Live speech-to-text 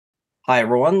Hi,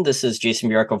 everyone. This is Jason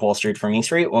Burack of Wall Street for Main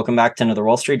Street. Welcome back to another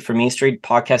Wall Street for Main Street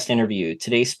podcast interview.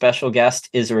 Today's special guest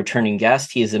is a returning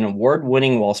guest. He is an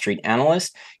award-winning Wall Street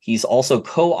analyst. He's also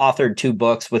co-authored 2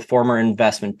 books with former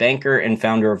investment banker and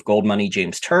founder of Gold Money,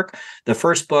 James Turk. The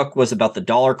first book was about the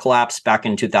dollar collapse back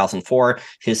in 2004.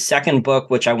 His second book,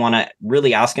 which I want to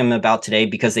really ask him about today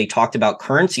because they talked about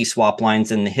currency swap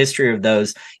lines and the history of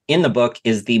those in the book,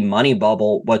 is The Money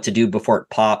Bubble, What to Do Before It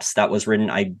Pops. That was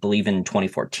written, I believe, in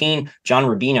 2014. John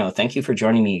Rubino, thank you for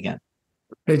joining me again.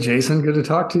 Hey, Jason, good to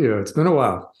talk to you. It's been a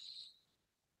while.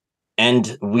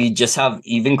 And we just have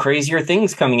even crazier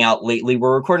things coming out lately.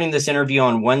 We're recording this interview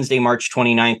on Wednesday, March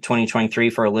 29th,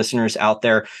 2023 for our listeners out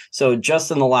there. So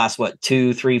just in the last,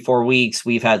 2, 3, 4 weeks,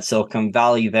 we've had Silicon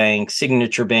Valley Bank,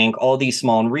 Signature Bank, all these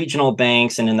small and regional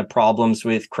banks, and then the problems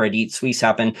with Credit Suisse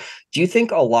happen. Do you think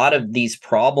a lot of these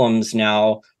problems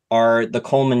now are the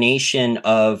culmination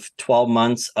of 12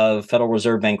 months of Federal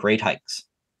Reserve Bank rate hikes?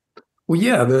 Well,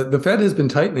 yeah, the Fed has been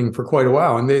tightening for quite a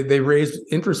while, and they raised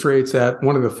interest rates at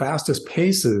one of the fastest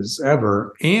paces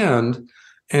ever and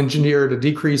engineered a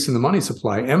decrease in the money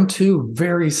supply. M2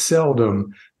 very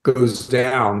seldom goes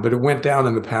down, but it went down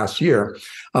in the past year.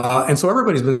 And so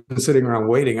everybody's been sitting around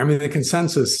waiting. I mean,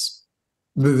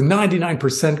 the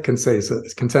 99%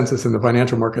 consensus in the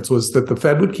financial markets was that the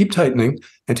Fed would keep tightening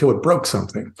until it broke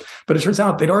something. But it turns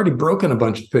out they'd already broken a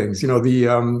bunch of things. You know,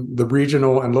 the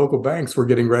regional and local banks were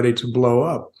getting ready to blow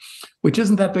up, which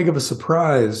isn't that big of a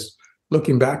surprise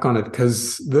looking back on it,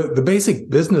 because the basic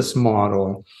business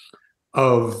model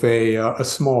of a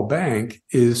small bank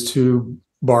is to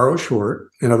borrow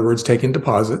short, in other words, take in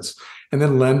deposits, and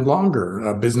then lend longer,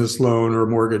 a business loan or a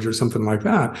mortgage or something like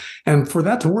that. And for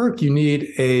that to work, you need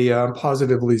a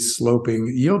positively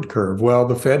sloping yield curve. Well,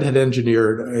 the Fed had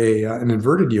engineered an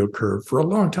inverted yield curve for a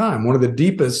long time, one of the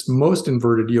deepest, most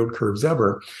inverted yield curves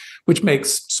ever, which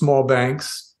makes small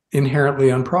banks inherently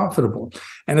unprofitable.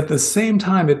 And at the same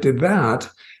time it did that,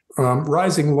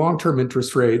 rising long-term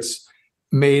interest rates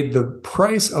made the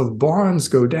price of bonds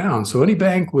go down. So any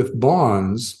bank with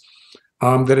bonds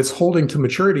that it's holding to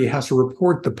maturity has to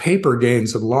report the paper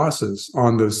gains and losses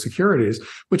on those securities,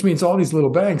 which means all these little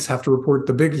banks have to report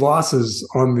the big losses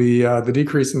on the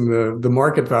decrease in the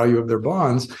market value of their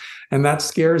bonds. And that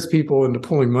scares people into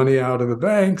pulling money out of the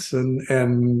banks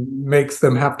and makes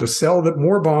them have to sell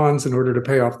more bonds in order to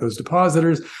pay off those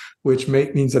depositors, which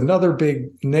means another big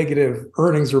negative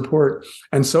earnings report,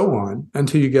 and so on,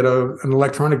 until you get an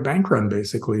electronic bank run,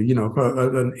 basically,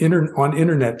 on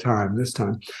internet time this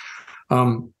time.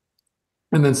 And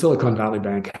then Silicon Valley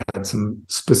Bank had some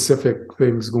specific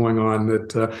things going on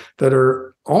that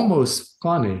are almost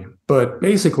funny. But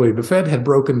basically, the Fed had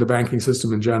broken the banking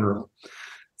system in general.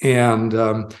 And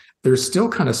they're still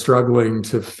kind of struggling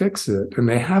to fix it. And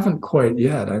they haven't quite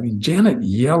yet. I mean, did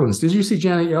you see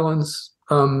Janet Yellen's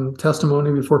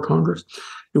testimony before Congress?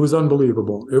 It was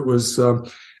unbelievable. It was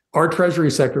our Treasury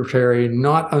Secretary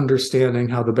not understanding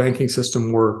how the banking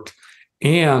system worked,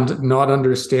 and not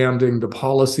understanding the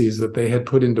policies that they had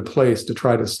put into place to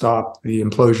try to stop the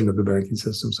implosion of the banking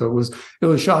system. So it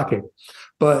was shocking.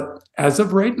 But as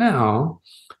of right now,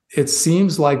 it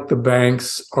seems like the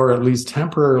banks are at least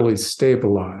temporarily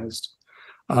stabilized.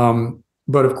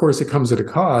 But of course, it comes at a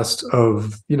cost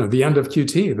of, the end of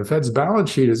QT. The Fed's balance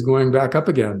sheet is going back up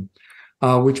again,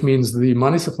 which means the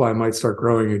money supply might start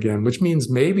growing again, which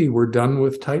means maybe we're done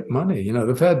with tight money.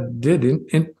 The Fed did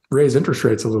raise interest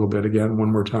rates a little bit again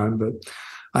one more time, but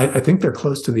I think they're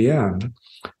close to the end.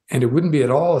 And it wouldn't be at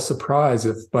all a surprise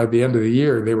if by the end of the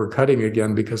year they were cutting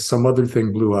again because some other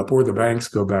thing blew up or the banks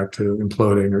go back to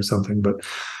imploding or something. But,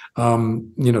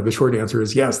 the short answer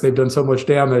is yes, they've done so much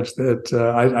damage that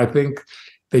I think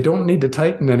they don't need to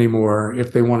tighten anymore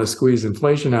if they want to squeeze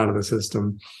inflation out of the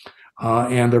system.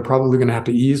 And they're probably going to have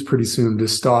to ease pretty soon to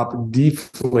stop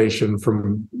deflation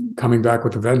from coming back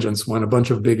with a vengeance when a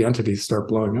bunch of big entities start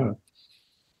blowing up.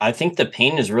 I think the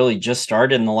pain has really just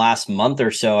started in the last month or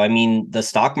so. I mean, the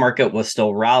stock market was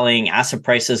still rallying. Asset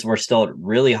prices were still at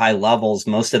really high levels.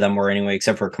 Most of them were anyway,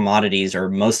 except for commodities, or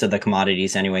most of the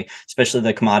commodities anyway, especially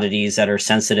the commodities that are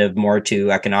sensitive more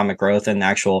to economic growth and the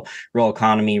actual real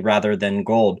economy rather than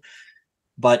gold.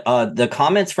 But the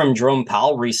comments from Jerome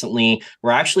Powell recently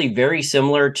were actually very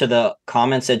similar to the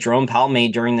comments that Jerome Powell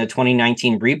made during the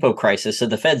 2019 repo crisis. So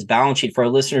the Fed's balance sheet, for our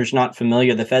listeners not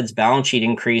familiar, the Fed's balance sheet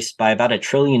increased by about $1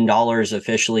 trillion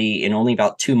officially in only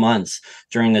about 2 months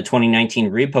during the 2019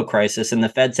 repo crisis. And the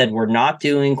Fed said, we're not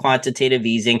doing quantitative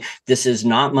easing. This is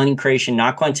not money creation,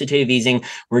 not quantitative easing.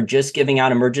 We're just giving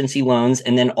out emergency loans.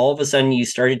 And then all of a sudden you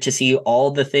started to see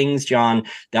all the things, John,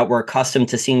 that we're accustomed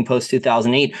to seeing post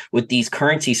 2008 with these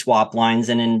currency swap lines.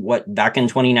 And in back in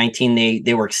 2019,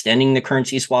 they were extending the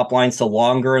currency swap lines to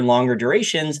longer and longer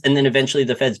durations. And then eventually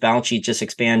the Fed's balance sheet just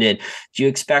expanded. Do you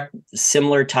expect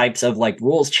similar types of like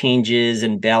rules changes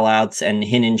and bailouts and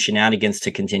hidden shenanigans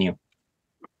to continue?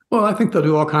 Well, I think they'll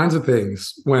do all kinds of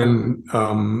things when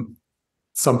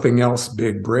something else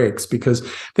big breaks, because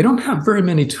they don't have very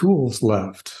many tools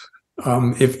left.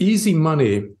 If easy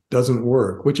money doesn't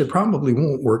work, which it probably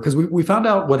won't work, because we found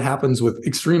out what happens with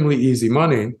extremely easy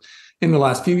money in the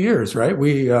last few years, right?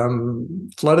 We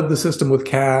flooded the system with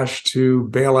cash to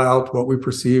bail out what we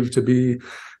perceived to be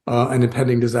an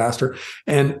impending disaster.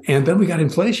 And then we got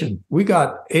inflation. We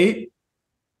got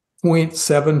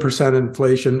 8.7%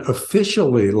 inflation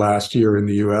officially last year in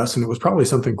the US, and it was probably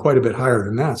something quite a bit higher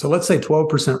than that. So let's say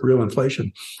 12% real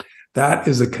inflation. That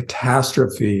is a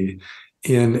catastrophe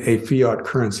in a fiat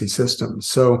currency system.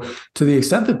 So to the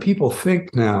extent that people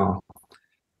think now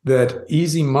that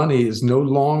easy money is no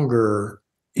longer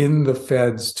in the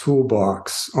Fed's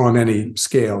toolbox on any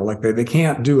scale, like they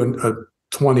can't do a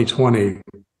 2020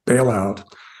 bailout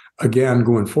again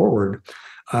going forward,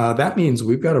 that means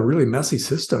we've got a really messy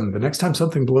system. The next time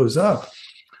something blows up,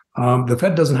 the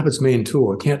Fed doesn't have its main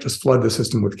tool. It can't just flood the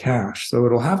system with cash. So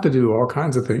it'll have to do all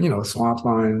kinds of things, swap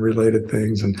line related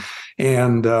things and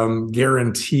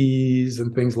guarantees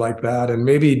and things like that, and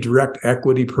maybe direct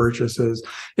equity purchases.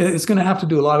 It's going to have to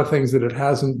do a lot of things that it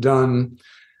hasn't done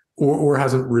or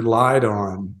hasn't relied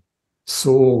on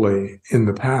solely in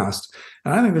the past.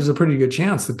 And I think there's a pretty good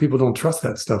chance that people don't trust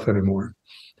that stuff anymore.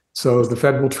 So the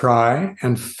Fed will try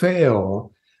and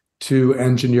fail to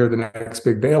engineer the next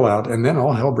big bailout, and then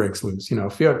all hell breaks loose.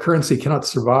 Fiat currency cannot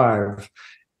survive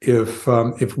if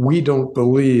we don't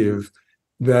believe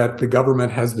that the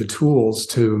government has the tools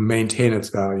to maintain its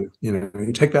value.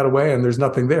 You take that away, and there's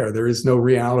nothing there. There is no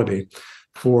reality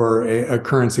for a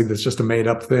currency that's just a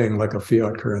made-up thing like a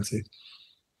fiat currency.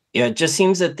 Yeah, it just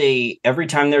seems that every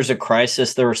time there's a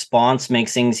crisis, the response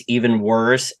makes things even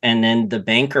worse. And then the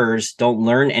bankers don't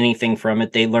learn anything from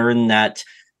it. They learn that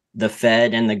the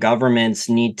Fed and the governments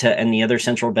and the other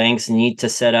central banks need to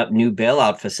set up new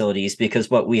bailout facilities, because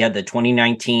we had the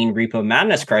 2019 repo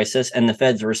madness crisis, and the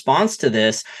Fed's response to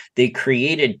this, they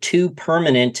created 2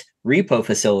 permanent repo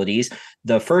facilities.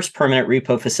 The first permanent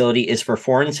repo facility is for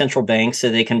foreign central banks, so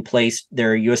they can place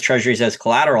their U.S. treasuries as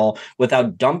collateral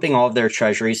without dumping all of their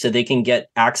treasuries, so they can get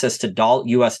access to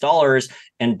U.S. dollars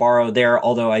and borrow there.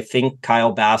 Although I think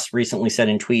Kyle Bass recently said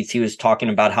in tweets, he was talking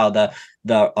about how the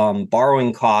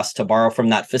borrowing costs to borrow from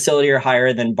that facility are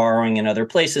higher than borrowing in other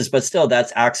places, but still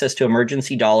that's access to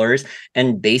emergency dollars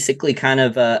and basically kind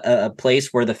of a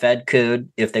place where the Fed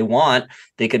could, if they want,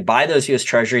 they could buy those U.S.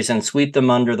 treasuries and sweep them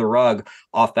under the rug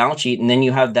off balance sheet. And then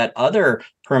you have that other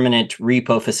permanent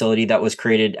repo facility that was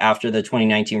created after the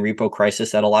 2019 repo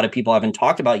crisis that a lot of people haven't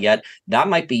talked about yet. That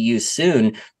might be used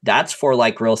soon. That's for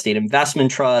like real estate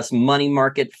investment trusts, money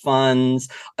market funds.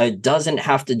 It doesn't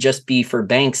have to just be for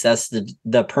banks. That's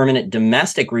the permanent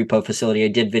domestic repo facility. I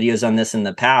did videos on this in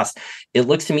the past. It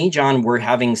looks to me, John, we're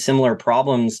having similar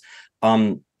problems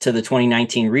to the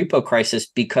 2019 repo crisis,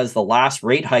 because the last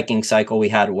rate hiking cycle we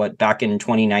had, back in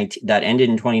 2019, that ended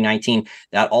in 2019,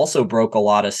 that also broke a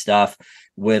lot of stuff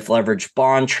with leveraged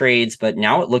bond trades. But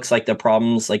now it looks like the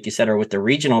problems, like you said, are with the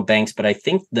regional banks. But I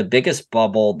think the biggest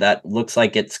bubble that looks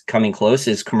like it's coming close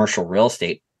is commercial real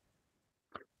estate.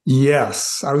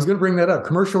 Yes, I was going to bring that up.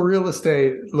 Commercial real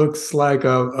estate looks like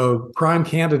a prime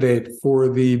candidate for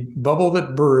the bubble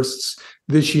that bursts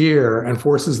this year and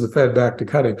forces the Fed back to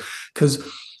cutting. Because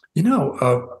an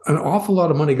awful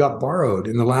lot of money got borrowed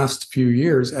in the last few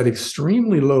years at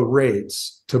extremely low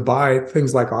rates to buy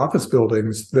things like office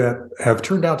buildings that have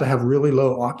turned out to have really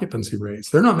low occupancy rates.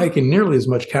 They're not making nearly as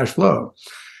much cash flow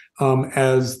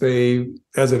as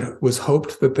it was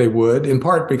hoped that they would, in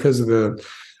part because of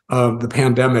the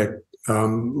pandemic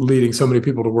leading so many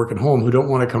people to work at home who don't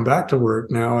want to come back to work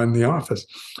now in the office.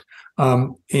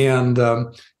 And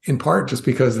in part just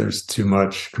because there's too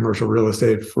much commercial real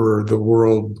estate for the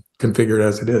world configured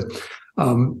as it is.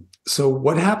 So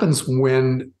what happens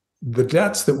when the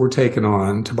debts that were taken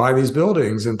on to buy these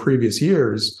buildings in previous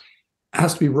years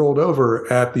has to be rolled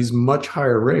over at these much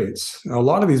higher rates? Now, a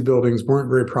lot of these buildings weren't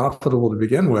very profitable to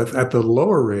begin with at the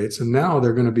lower rates, and now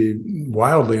they're going to be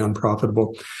wildly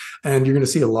unprofitable. And you're going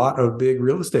to see a lot of big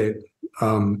real estate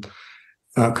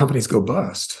companies go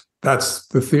bust. That's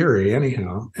the theory,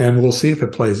 anyhow, and we'll see if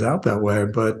it plays out that way.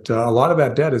 But a lot of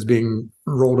that debt is being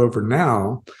rolled over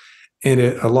now, and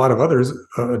a lot of others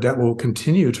debt will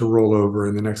continue to roll over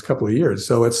in the next couple of years.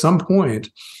 So at some point,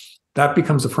 that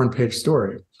becomes a front page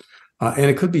story, and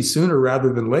it could be sooner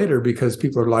rather than later because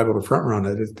people are liable to front run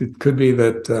it. It could be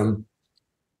that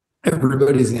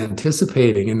everybody's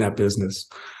anticipating in that business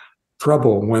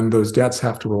trouble when those debts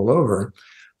have to roll over.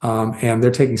 And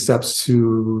they're taking steps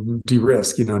to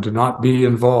de-risk, to not be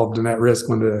involved in that risk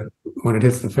when it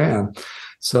hits the fan.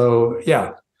 So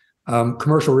yeah,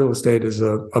 commercial real estate is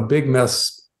a big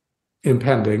mess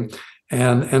impending,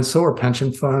 and so are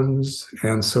pension funds,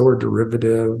 and so are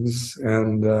derivatives,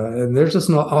 and there's just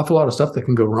an awful lot of stuff that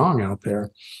can go wrong out there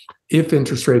if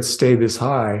interest rates stay this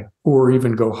high or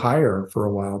even go higher for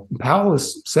a while. Powell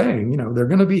is saying, they're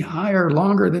going to be higher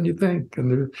longer than you think,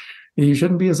 and you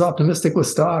shouldn't be as optimistic with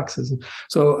stocks.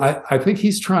 So I think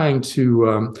he's trying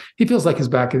to, he feels like his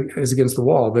back is against the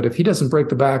wall, that if he doesn't break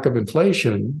the back of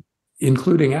inflation,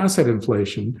 including asset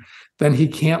inflation, then he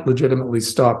can't legitimately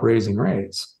stop raising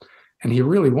rates. And he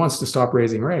really wants to stop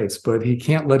raising rates, but he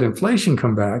can't let inflation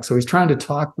come back. So he's trying to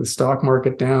talk the stock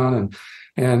market down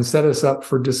and set us up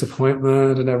for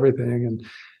disappointment and everything.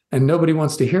 And nobody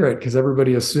wants to hear it because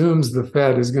everybody assumes the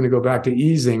Fed is going to go back to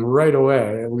easing right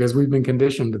away because we've been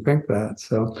conditioned to think that.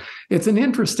 So it's an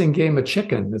interesting game of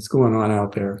chicken that's going on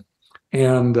out there.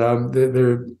 And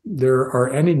there are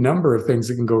any number of things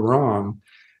that can go wrong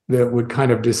that would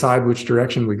kind of decide which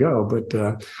direction we go. But,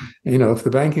 if the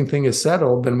banking thing is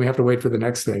settled, then we have to wait for the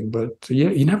next thing. But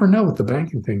you never know with the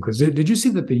banking thing. Because did you see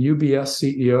that the UBS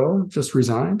CEO just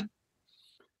resigned?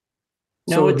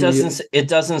 No, it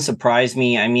doesn't surprise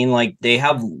me. I mean, like, they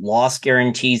have loss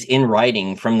guarantees in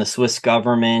writing from the Swiss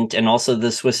government and also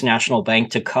the Swiss National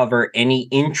Bank to cover any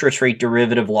interest rate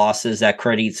derivative losses that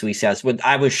Credit Suisse has.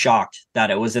 I was shocked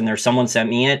that it was in there. Someone sent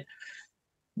me it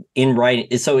in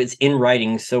writing. So it's in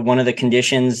writing. So one of the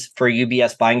conditions for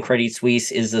UBS buying Credit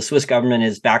Suisse is the Swiss government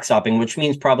is backstopping, which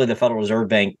means probably the Federal Reserve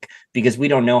Bank, because we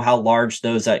don't know how large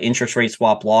those interest rate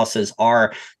swap losses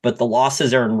are, but the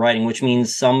losses are in writing, which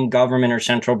means some government or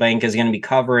central bank is going to be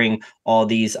covering all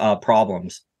these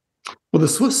problems. Well, the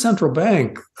Swiss central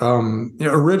bank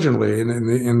originally in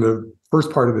the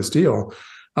first part of this deal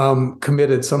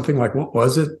committed something like, what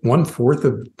was it, 1/4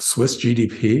 of Swiss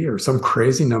GDP or some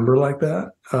crazy number like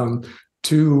that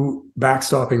to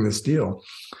backstopping this deal.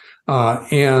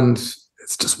 And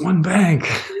it's just one bank,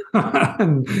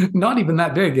 and not even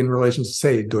that big in relation to,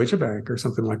 say, Deutsche Bank or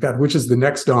something like that, which is the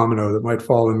next domino that might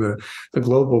fall in the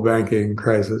global banking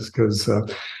crisis, because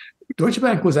Deutsche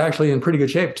Bank was actually in pretty good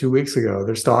shape 2 weeks ago.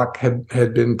 Their stock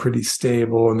had been pretty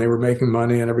stable and they were making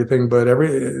money and everything. But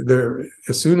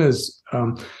as soon as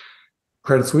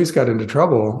Credit Suisse got into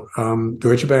trouble,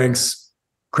 Deutsche Bank's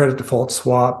credit default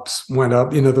swaps went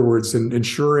up. In other words,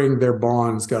 insuring their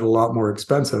bonds got a lot more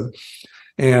expensive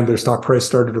and their stock price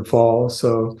started to fall.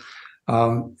 So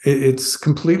it's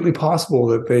completely possible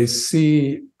that they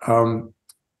see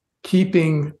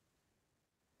keeping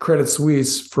Credit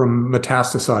Suisse from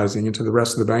metastasizing into the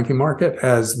rest of the banking market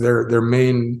as their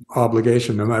main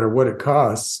obligation, no matter what it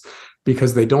costs,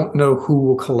 because they don't know who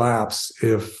will collapse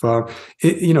if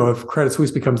Credit Suisse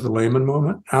becomes the Lehman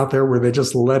moment out there, where they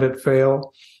just let it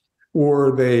fail,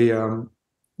 or they allow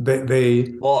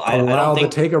the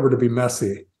takeover to be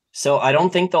messy. So I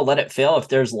don't think they'll let it fail if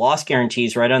there's loss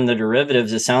guarantees right on the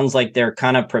derivatives. It sounds like they're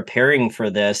kind of preparing for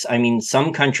this. I mean,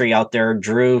 some country out there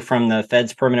drew from the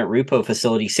Fed's permanent repo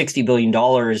facility $60 billion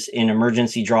in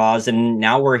emergency draws. And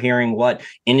now we're hearing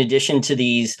in addition to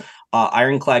these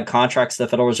ironclad contracts the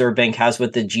Federal Reserve Bank has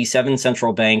with the G7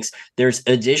 central banks, there's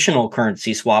additional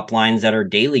currency swap lines that are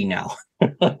daily now.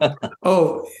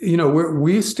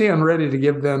 We stand ready to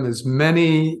give them as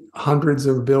many hundreds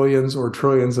of billions or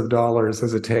trillions of dollars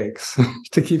as it takes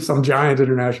to keep some giant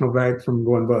international bank from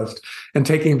going bust and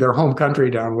taking their home country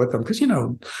down with them. Because,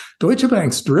 Deutsche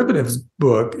Bank's derivatives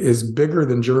book is bigger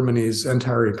than Germany's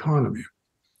entire economy.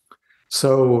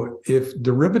 So if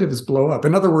derivatives blow up,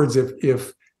 in other words,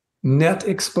 if net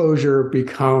exposure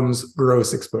becomes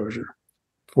gross exposure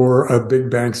for a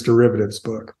big bank's derivatives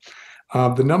book,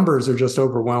 the numbers are just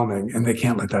overwhelming, and they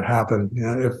can't let that happen.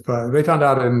 If they found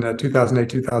out in 2008,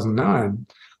 2009,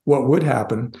 what would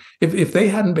happen if they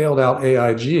hadn't bailed out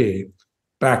AIG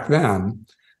back then,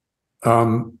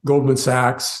 Goldman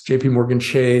Sachs, JP Morgan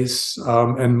Chase,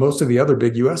 and most of the other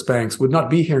big US banks would not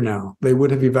be here now. They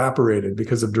would have evaporated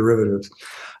because of derivatives.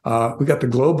 We got the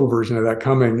global version of that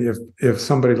coming if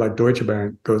somebody like Deutsche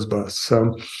Bank goes bust.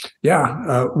 So,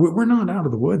 we're not out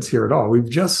of the woods here at all. We've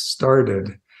just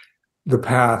started the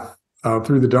path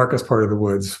through the darkest part of the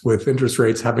woods, with interest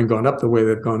rates having gone up the way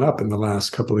they've gone up in the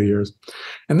last couple of years.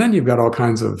 And then you've got all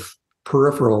kinds of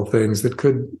peripheral things that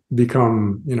could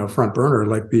become, front burner,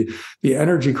 like the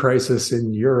energy crisis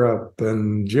in Europe,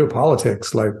 and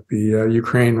geopolitics like the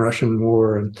Ukraine-Russian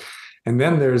war, and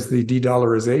then there's the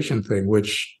de-dollarization thing,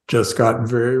 which just got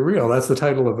very real. That's the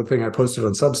title of a thing I posted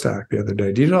on Substack the other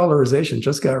day. De-dollarization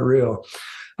just got real.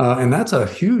 And that's a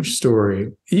huge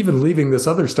story, even leaving this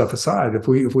other stuff aside. If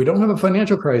we don't have a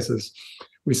financial crisis,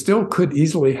 we still could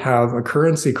easily have a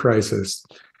currency crisis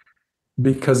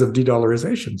because of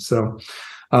de-dollarization. So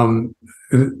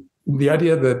the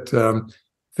idea that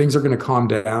things are going to calm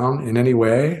down in any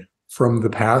way from the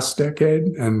past decade,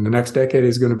 and the next decade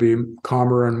is going to be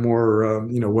calmer and more,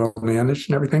 well managed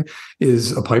and everything,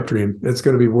 is a pipe dream. It's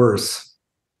going to be worse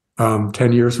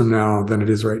 10 years from now than it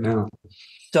is right now.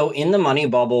 So in The Money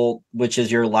Bubble, which is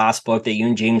your last book that you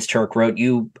and James Turk wrote,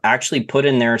 you actually put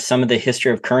in there some of the history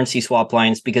of currency swap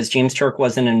lines, because James Turk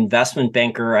was an investment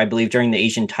banker, I believe, during the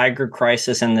Asian tiger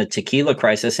crisis and the tequila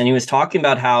crisis. And he was talking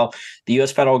about how the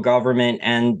U.S. federal government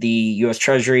and the U.S.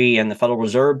 Treasury and the Federal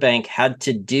Reserve Bank had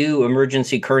to do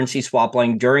emergency currency swap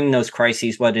line during those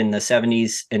crises, in the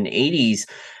 70s and 80s.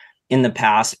 In the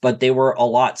past, but they were a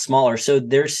lot smaller. So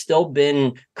there's still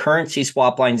been currency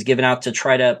swap lines given out to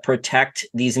try to protect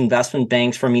these investment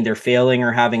banks from either failing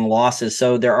or having losses.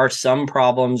 So there are some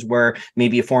problems where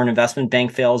maybe a foreign investment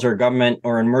bank fails, or government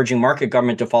or emerging market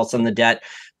government defaults on the debt,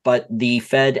 but the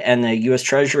Fed and the US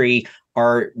Treasury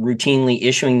are routinely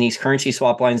issuing these currency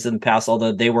swap lines in the past,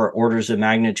 although they were orders of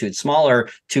magnitude smaller,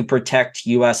 to protect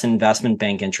US investment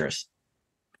bank interests.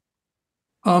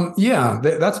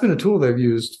 That's been a tool they've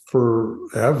used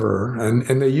forever,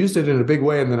 and they used it in a big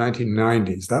way in the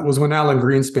 1990s. That was when Alan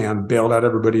Greenspan bailed out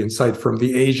everybody in sight from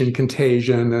the Asian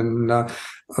contagion and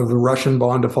of the Russian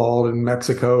bond default and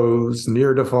Mexico's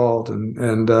near default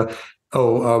and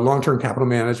long-term capital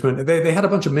management. They had a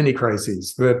bunch of mini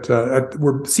crises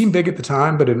that seemed big at the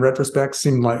time, but in retrospect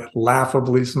seemed like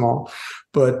laughably small.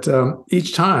 But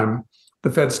each time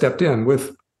the Fed stepped in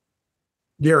with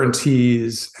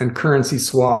guarantees and currency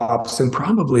swaps and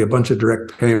probably a bunch of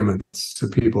direct payments to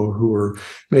people who were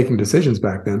making decisions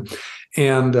back then.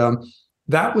 And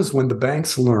that was when the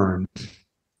banks learned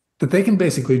that they can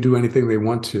basically do anything they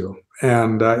want to.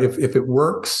 And if it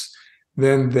works,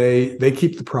 then they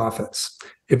keep the profits.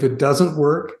 If it doesn't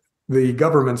work, the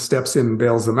government steps in and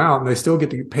bails them out, and they still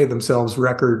get to pay themselves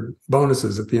record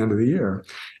bonuses at the end of the year.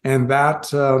 And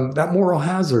that moral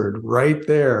hazard right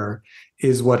there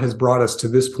is what has brought us to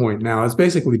this point now. It's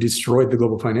basically destroyed the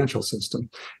global financial system.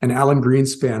 And Alan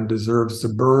Greenspan deserves to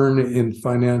burn in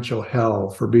financial hell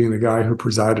for being the guy who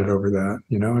presided over that.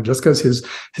 Just because his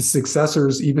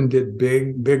successors even did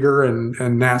bigger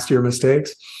and nastier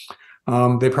mistakes,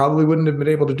 they probably wouldn't have been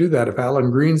able to do that if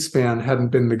Alan Greenspan hadn't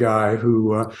been the guy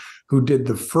who did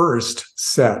the first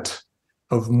set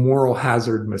of moral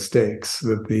hazard mistakes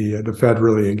that the Fed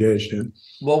really engaged in.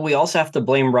 Well, we also have to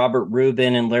blame Robert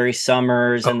Rubin and Larry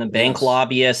Summers and the bank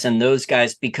lobbyists and those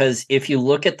guys, because if you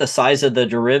look at the size of the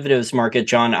derivatives market,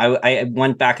 John, I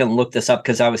went back and looked this up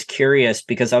because I was curious,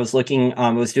 because I was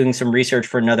doing some research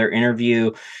for another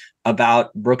interview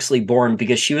about Brooksley Born,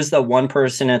 because she was the one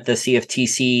person at the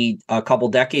CFTC a couple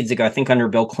decades ago, I think under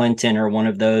Bill Clinton or one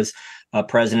of those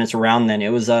presidents around then.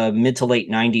 It was mid to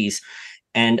late 90s.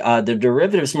 And the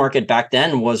derivatives market back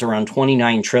then was around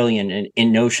 29 trillion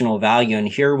in notional value. And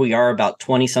here we are about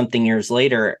 20 something years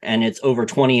later, and it's over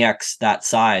 20x that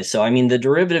size. So, I mean, the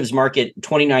derivatives market,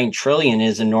 29 trillion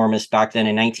is enormous back then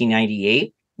in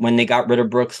 1998 when they got rid of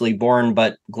Brooksley Born,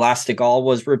 but Glass-Steagall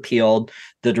was repealed.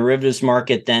 The derivatives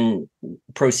market then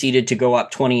proceeded to go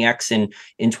up 20x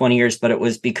in 20 years, but it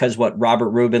was because what Robert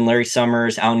Rubin, Larry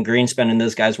Summers, Alan Greenspan, and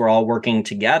those guys were all working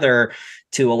together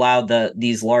to allow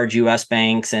these large U.S.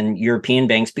 banks and European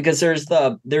banks, because there's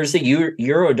the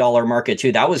euro dollar market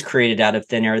too. That was created out of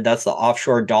thin air. That's the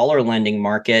offshore dollar lending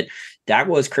market. That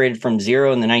was created from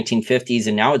zero in the 1950s,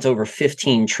 and now it's over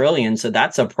 15 trillion. So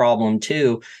that's a problem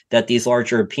too, that these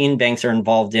large European banks are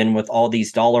involved in with all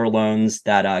these dollar loans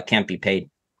that can't be paid.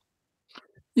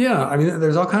 Yeah, I mean,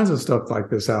 there's all kinds of stuff like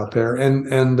this out there,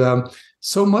 and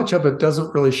so much of it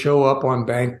doesn't really show up on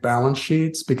bank balance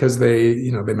sheets because they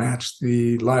match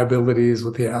the liabilities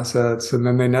with the assets, and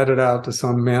then they net it out to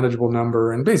some manageable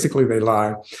number, and basically they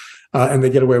lie, and they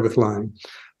get away with lying.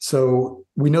 So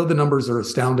we know the numbers are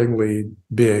astoundingly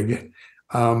big.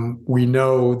 We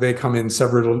know they come in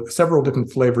several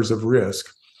different flavors of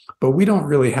risk, but we don't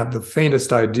really have the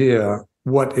faintest idea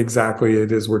what exactly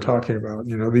it is we're talking about.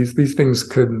 These things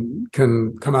can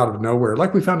come out of nowhere,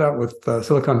 like we found out with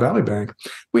Silicon Valley Bank.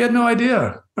 We had no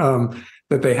idea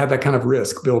that they had that kind of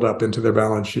risk build up into their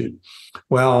balance sheet.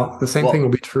 Well, the same thing will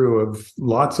be true of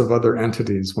lots of other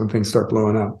entities when things start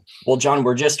blowing up. Well, John,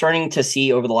 we're just starting to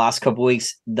see over the last couple of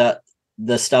weeks the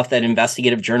stuff that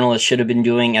investigative journalists should have been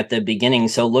doing at the beginning.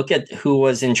 So look at who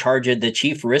was in charge of the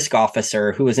chief risk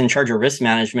officer, who was in charge of risk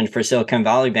management for Silicon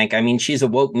Valley Bank. I mean, she's a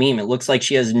woke meme. It looks like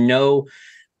she has no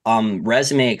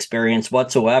resume experience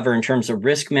whatsoever in terms of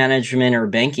risk management or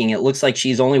banking. It looks like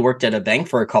she's only worked at a bank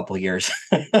for a couple of years.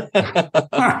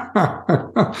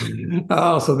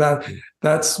 Oh, so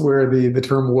that's where the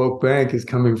term woke bank is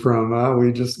coming from.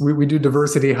 We do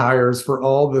diversity hires for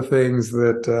all the things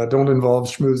that don't involve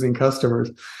schmoozing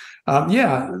customers.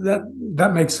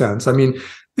 That makes sense. I mean,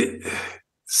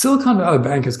 Silicon Valley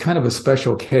Bank is kind of a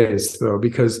special case, though,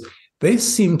 because they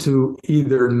seem to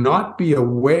either not be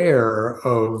aware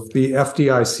of the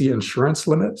FDIC insurance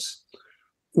limits,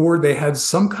 or they had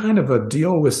some kind of a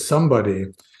deal with somebody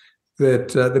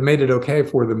that made it okay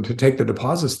for them to take the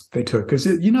deposits that they took. Because,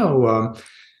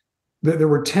 there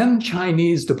were 10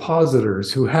 Chinese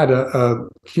depositors who had a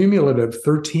cumulative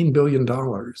 $13 billion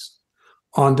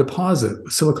on deposit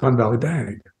with Silicon Valley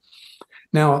Bank.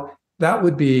 Now, that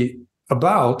would be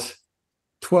about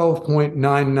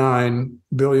 $12.99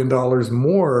 billion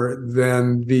more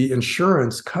than the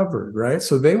insurance covered, right?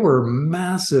 So they were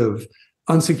massive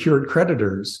unsecured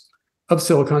creditors of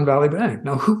Silicon Valley Bank.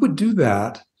 Now, who would do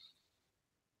that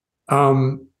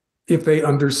if they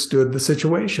understood the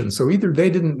situation? So either they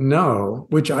didn't know,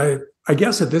 which I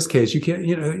guess at this case, you can't,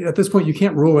 at this point, you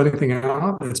can't rule anything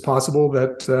out. It's possible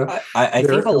that I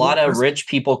think a lot of rich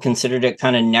people considered it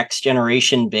kind of next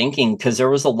generation banking, because there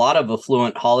was a lot of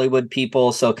affluent Hollywood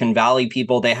people, Silicon Valley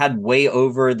people. They had way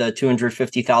over the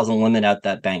 250,000 limit at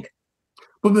that bank.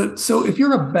 Well, so if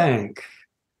you're a bank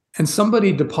and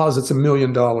somebody deposits $1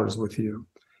 million with you,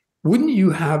 wouldn't you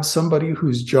have somebody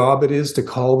whose job it is to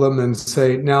call them and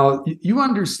say, now, you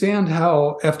understand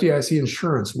how FDIC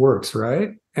insurance works,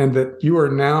 right? And that you are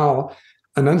now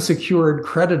an unsecured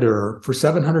creditor for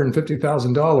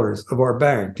 $750,000 of our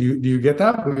bank. Do you get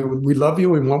that? We love you.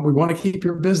 We want to keep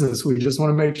your business. We just want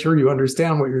to make sure you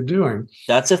understand what you're doing.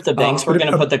 That's if the banks were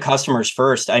going to put the customers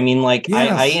first. I mean,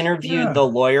 yes, I interviewed the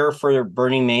lawyer for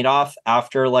Bernie Madoff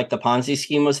after the Ponzi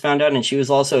scheme was found out, and she was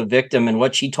also a victim. And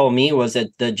what she told me was that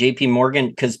the JP Morgan,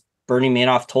 because Bernie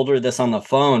Madoff told her this on the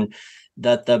phone,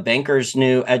 that the bankers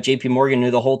knew at JP Morgan knew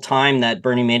the whole time that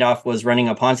Bernie Madoff was running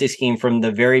a Ponzi scheme from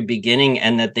the very beginning,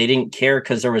 and that they didn't care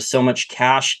because there was so much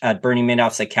cash at Bernie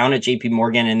Madoff's account at JP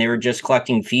Morgan, and they were just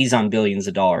collecting fees on billions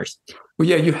of dollars. Well,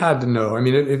 yeah, you had to know. I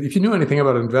mean, if you knew anything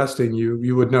about investing,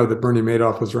 you would know that Bernie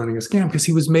Madoff was running a scam because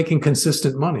he was making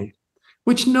consistent money,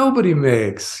 which nobody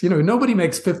makes. Nobody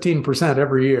makes 15%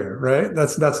 every year, right?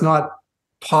 That's not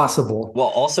possible. Well,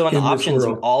 also in the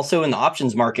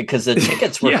options market, because the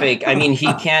tickets were fake. I mean,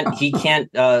 he can't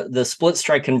the split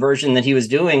strike conversion that he was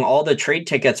doing, all the trade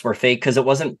tickets were fake because it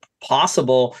wasn't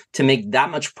possible to make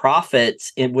that much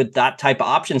profits with that type of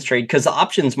options trade because the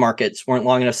options markets weren't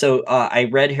long enough. So I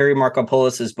read Harry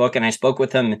Markopoulos's book and I spoke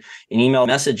with him in email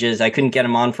messages. I couldn't get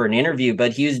him on for an interview,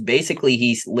 but he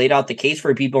laid out the case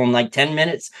for people in 10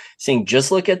 minutes saying,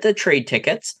 just look at the trade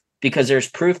tickets, because there's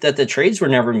proof that the trades were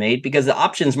never made because the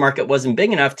options market wasn't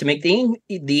big enough to make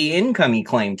the income he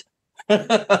claimed.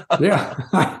 Yeah,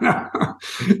 I know.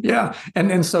 Yeah,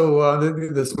 and so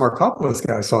this Markopoulos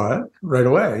guy saw it right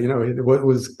away. It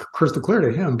was crystal clear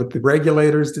to him, but the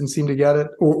regulators didn't seem to get it,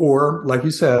 or like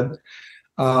you said,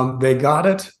 they got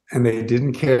it and they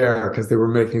didn't care because they were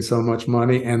making so much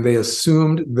money, and they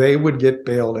assumed they would get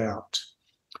bailed out,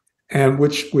 and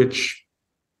which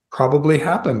probably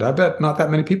happened. I bet not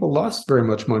that many people lost very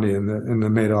much money in the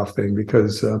Madoff thing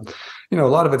because a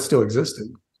lot of it still existed.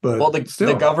 But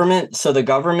the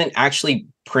government actually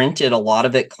printed a lot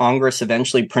of it. Congress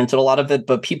eventually printed a lot of it,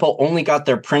 but people only got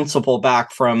their principal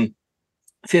back from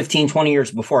 15, 20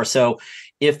 years before. So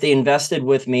if they invested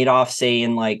with Madoff, say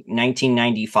in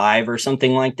 1995 or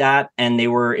something like that, and they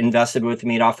were invested with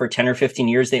Madoff for 10 or 15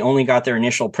 years, they only got their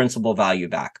initial principal value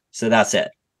back. So that's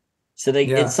it. So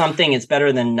it's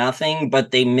better than nothing,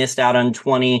 but they missed out on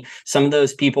 20. Some of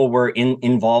those people were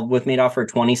involved with Madoff for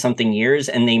 20 something years,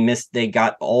 and they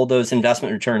got all those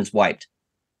investment returns wiped.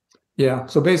 Yeah.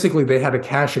 So basically they had a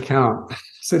cash account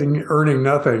sitting, earning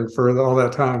nothing for all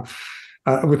that time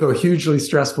with a hugely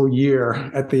stressful year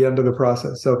at the end of the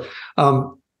process. So,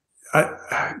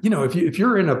 if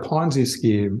you're in a Ponzi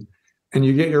scheme and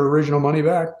you get your original money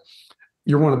back,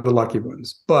 you're one of the lucky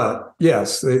ones. But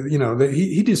yes,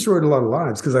 he destroyed a lot of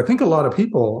lives because I think a lot of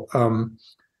people,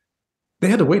 they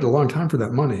had to wait a long time for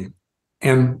that money.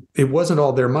 And it wasn't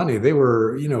all their money. They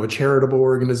were, a charitable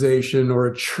organization or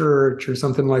a church or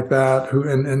something like that.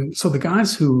 And so the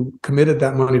guys who committed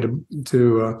that money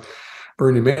to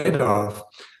Bernie Madoff,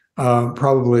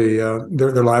 probably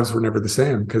their lives were never the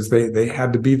same, because they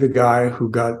had to be the guy who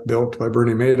got bilked by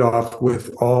Bernie Madoff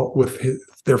with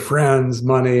their friends'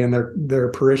 money and their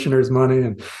parishioners' money,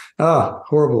 and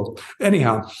horrible.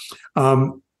 Anyhow,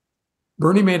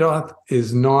 Bernie Madoff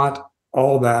is not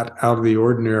all that out of the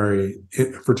ordinary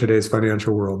for today's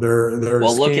financial world. There are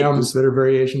scams that are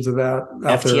variations of that.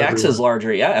 FTX is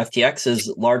larger. Yeah, FTX is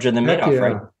larger than Madoff,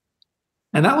 right?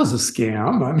 And that was a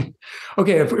scam. I mean,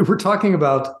 okay, if we're talking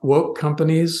about woke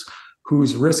companies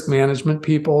whose risk management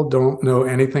people don't know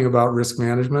anything about risk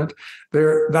management,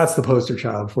 that's the poster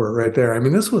child for it right there. I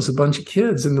mean, this was a bunch of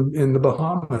kids in the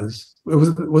Bahamas.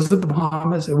 Was it the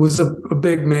Bahamas? It was a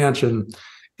big mansion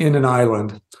in an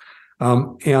island.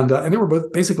 And they were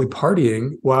both basically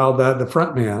partying while the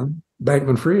front man,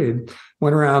 Bankman-Fried,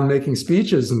 went around making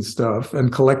speeches and stuff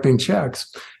and collecting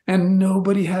checks, and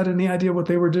nobody had any idea what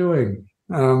they were doing.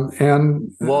 It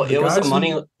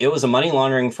was a money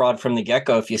laundering fraud from the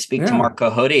get-go, if you speak to Mark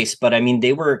Cohodes. But I mean,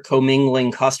 they were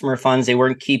commingling customer funds. They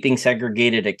weren't keeping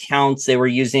segregated accounts. They were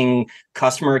using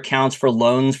customer accounts for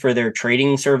loans for their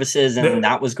trading services, and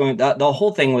that was the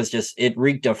whole thing was just, it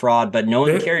reeked of fraud, but no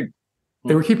one cared.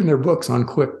 They were keeping their books on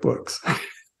QuickBooks.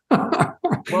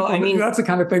 Well, I mean, that's the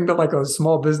kind of thing that like a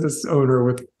small business owner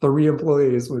with 3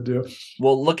 employees would do.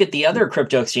 Well, look at the other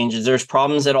crypto exchanges. There's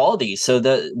problems at all these. So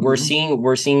we're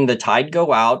seeing the tide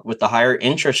go out with the higher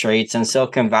interest rates, and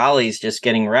Silicon Valley's just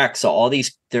getting wrecked. So all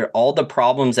the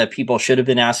problems that people should have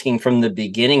been asking from the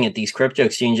beginning at these crypto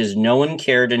exchanges, no one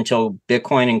cared until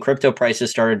Bitcoin and crypto prices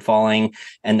started falling,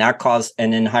 and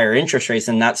then higher interest rates,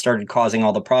 and that started causing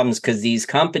all the problems, because these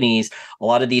companies, a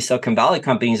lot of these Silicon Valley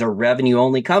companies, are revenue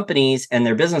only companies, and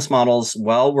their business models,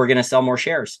 well, we're going to sell more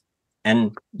shares,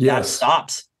 and that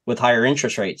stops with higher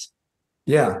interest rates.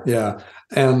 Yeah.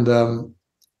 And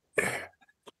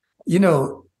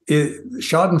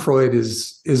Schadenfreude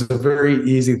is a very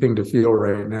easy thing to feel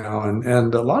right now,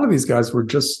 and a lot of these guys were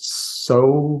just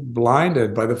so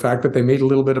blinded by the fact that they made a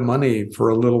little bit of money for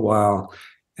a little while,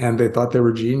 and they thought they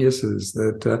were geniuses.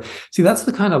 That's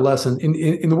the kind of lesson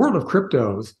in the world of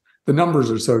cryptos. The numbers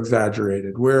are so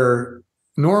exaggerated, where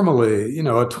normally, a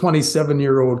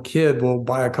 27-year-old kid will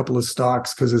buy a couple of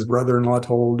stocks because his brother-in-law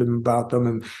told him about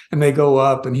them, and they go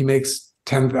up, and he makes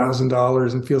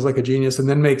 $10,000 and feels like a genius, and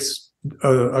then makes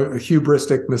a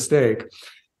hubristic mistake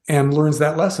and learns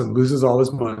that lesson, loses all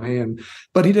his money.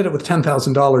 But he did it with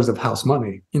 $10,000 of house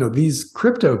money. These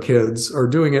crypto kids are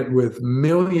doing it with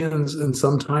millions and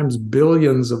sometimes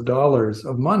billions of dollars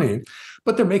of money,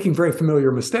 but they're making very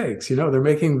familiar mistakes. They're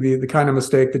making the kind of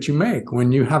mistake that you make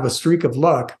when you have a streak of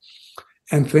luck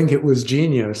and think it was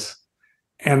genius.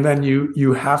 And then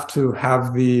you have to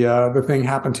have the thing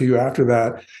happen to you after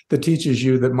that teaches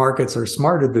you that markets are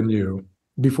smarter than you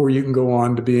before you can go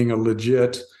on to being a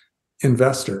legit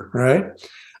investor, right?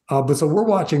 But so we're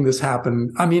watching this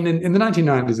happen. I mean, in the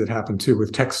 1990s, it happened too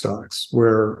with tech stocks,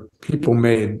 where people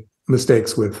made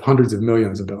mistakes with hundreds of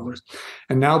millions of dollars.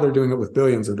 And now they're doing it with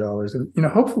billions of dollars. And,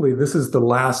 hopefully this is the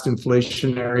last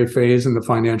inflationary phase in the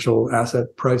financial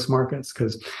asset price markets,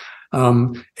 because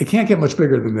it can't get much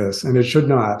bigger than this, and it should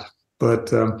not.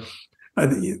 But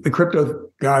the crypto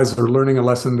guys are learning a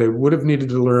lesson they would have needed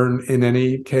to learn in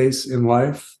any case in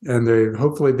life, and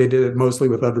hopefully they did it mostly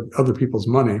with other people's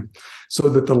money, so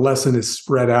that the lesson is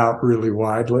spread out really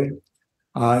widely.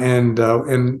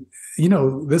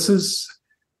 This is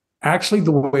actually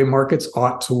the way markets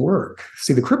ought to work.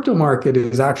 See, the crypto market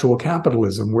is actual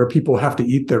capitalism, where people have to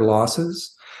eat their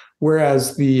losses.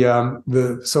 Whereas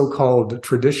the so-called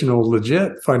traditional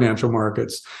legit financial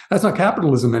markets, that's not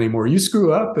capitalism anymore. You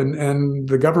screw up and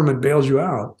the government bails you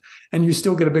out, and you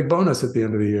still get a big bonus at the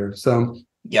end of the year. So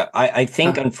yeah, I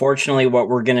think unfortunately what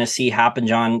we're going to see happen,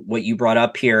 John, what you brought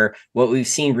up here, what we've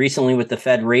seen recently with the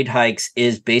Fed rate hikes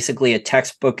is basically a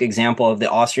textbook example of the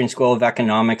Austrian School of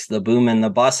Economics, the boom and the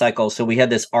bust cycle. So we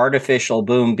had this artificial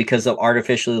boom because of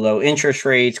artificially low interest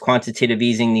rates, quantitative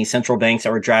easing, these central banks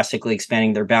that were drastically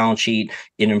expanding their balance sheet,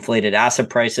 it inflated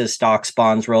asset prices, stocks,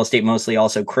 bonds, real estate, mostly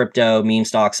also crypto, meme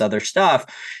stocks, other stuff.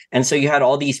 And so you had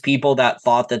all these people that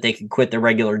thought that they could quit their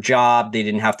regular job. They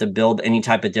didn't have to build any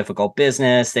type of difficult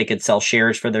business. They could sell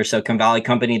shares for their Silicon Valley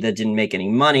company that didn't make any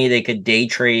money. They could day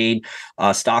trade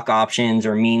stock options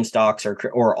or meme stocks or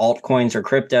altcoins or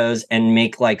cryptos and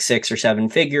make like 6 or 7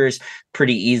 figures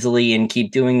pretty easily and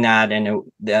keep doing that. And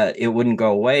it wouldn't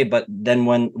go away. But then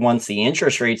once the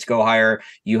interest rates go higher,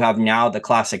 you have now the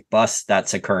classic bust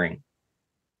that's occurring.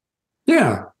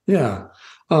 Yeah.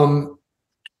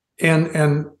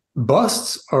 And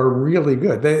busts are really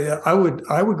good. I would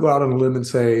go out on a limb and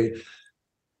say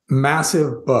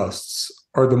massive busts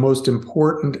are the most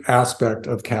important aspect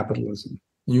of capitalism.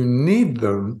 You need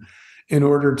them in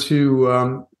order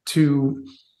to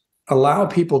allow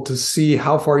people to see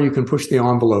how far you can push the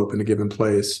envelope in a given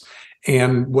place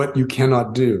and what you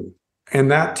cannot do. And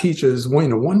that teaches,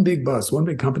 one big bust, one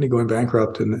big company going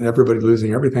bankrupt and everybody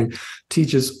losing everything,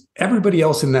 teaches everybody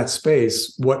else in that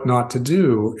space what not to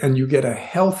do. And you get a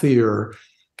healthier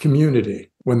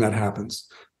community when that happens.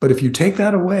 But if you take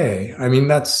that away, I mean,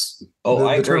 that's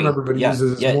the term everybody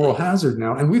uses is moral hazard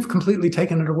now. And we've completely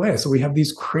taken it away. So we have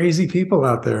these crazy people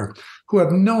out there who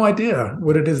have no idea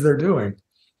what it is they're doing.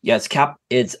 Yeah, it's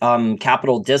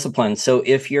capital discipline. So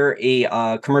if you're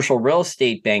a commercial real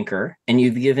estate banker and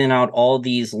you've given out all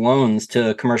these loans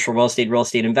to commercial real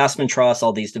estate investment trusts,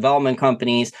 all these development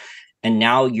companies, and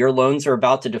now your loans are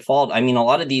about to default. I mean, a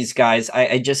lot of these guys,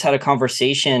 I just had a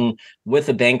conversation with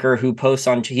a banker who posts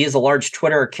he has a large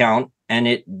Twitter account, and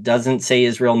it doesn't say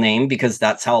his real name because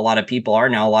that's how a lot of people are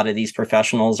now. A lot of these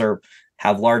professionals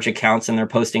have large accounts and they're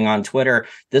posting on Twitter.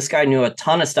 This guy knew a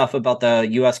ton of stuff about the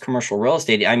US commercial real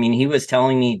estate. I mean, he was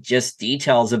telling me just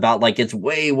details about it's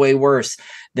way, way worse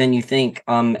than you think.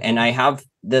 And I have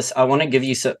this, I want to give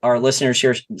you our listeners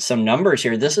here some numbers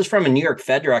here. This is from a New York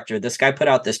Fed director. This guy put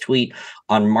out this tweet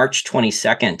on March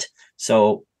 22nd.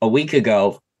 So a week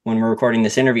ago when we're recording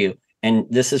this interview. And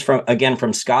this is from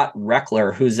Scott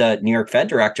Reckler, who's a New York Fed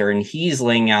director, and he's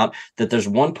laying out that there's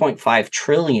 1.5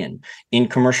 trillion in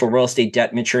commercial real estate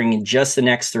debt maturing in just the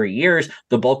next 3 years.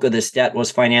 The bulk of this debt was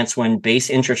financed when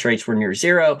base interest rates were near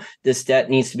zero. This debt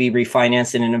needs to be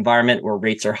refinanced in an environment where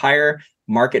rates are higher,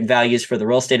 market values for the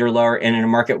real estate are lower, and in a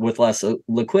market with less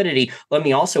liquidity. Let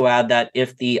me also add that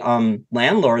if the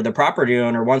landlord, the property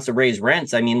owner, wants to raise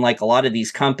rents, I mean, a lot of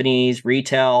these companies,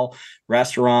 retail,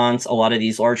 restaurants, a lot of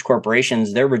these large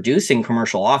corporations, they're reducing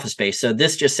commercial office space. So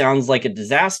this just sounds like a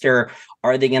disaster.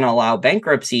 Are they going to allow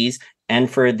bankruptcies? And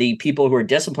for the people who are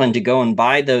disciplined to go and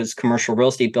buy those commercial real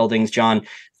estate buildings, John,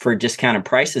 for discounted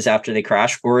prices after they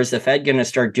crash? Or is the Fed going to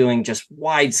start doing just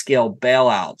wide scale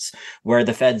bailouts where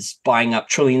the Fed's buying up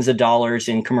trillions of dollars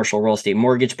in commercial real estate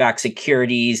mortgage-backed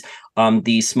securities?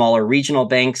 The smaller regional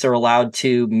banks are allowed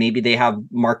to, maybe they have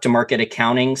mark-to-market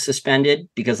accounting suspended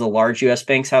because the large US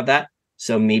banks have that.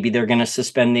 So maybe they're going to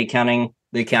suspend the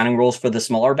accounting rules for the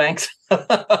smaller banks.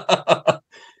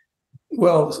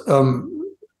 Well,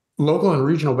 local and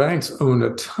regional banks own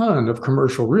a ton of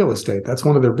commercial real estate. That's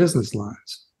one of their business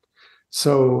lines.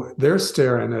 So they're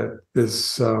staring at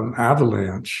this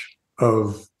avalanche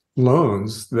of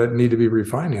loans that need to be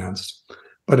refinanced,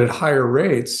 but at higher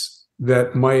rates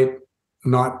that might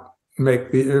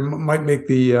make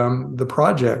the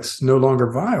projects no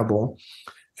longer viable.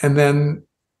 And then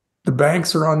the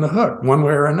banks are on the hook one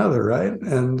way or another, right?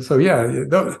 And so,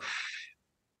 you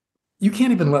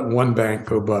can't even let one bank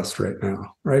go bust right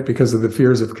now, right? Because of the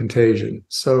fears of contagion.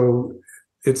 So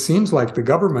it seems like the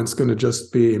government's going to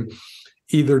just be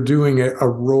either doing a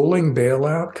rolling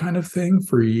bailout kind of thing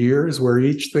for years, where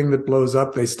each thing that blows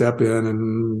up, they step in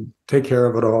and take care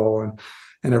of it all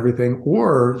and everything,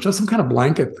 or just some kind of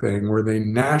blanket thing where they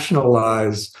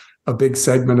nationalize a big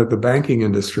segment of the banking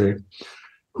industry.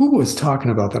 Who was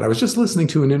talking about that? I was just listening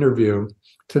to an interview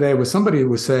today with somebody who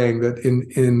was saying that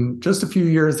in just a few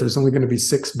years, there's only going to be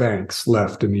 6 banks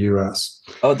left in the U.S.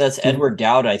 Oh, that's Edward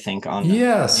Dowd, I think.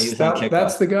 Yes,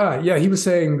 that's the guy. Yeah, he was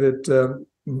saying that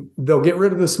they'll get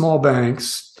rid of the small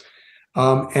banks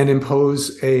and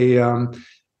impose a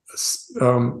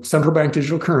central bank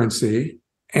digital currency.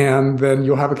 And then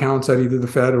you'll have accounts at either the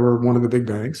Fed or one of the big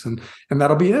banks, and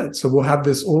that'll be it. So we'll have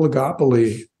this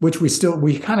oligopoly, which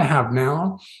we kind of have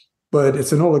now, but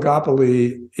it's an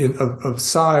oligopoly of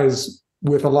size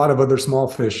with a lot of other small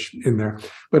fish in there.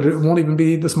 But it won't even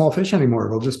be the small fish anymore.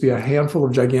 It'll just be a handful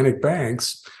of gigantic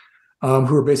banks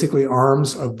who are basically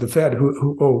arms of the Fed,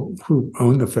 who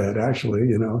own the Fed.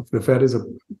 Actually, the Fed is a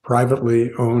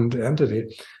privately owned entity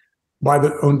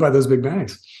owned by those big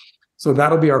banks. So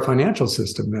that'll be our financial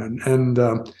system then. And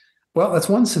that's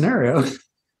one scenario.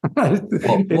 What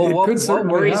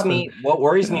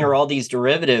worries me are all these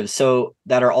derivatives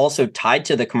that are also tied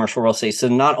to the commercial real estate. So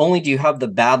not only do you have the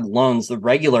bad loans, the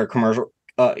regular commercial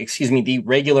real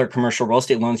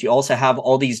estate loans, you also have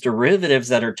all these derivatives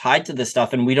that are tied to this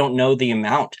stuff, and we don't know the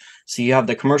amount. So you have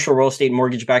the commercial real estate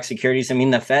mortgage-backed securities. I mean,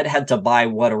 the Fed had to buy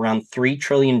around $3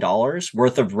 trillion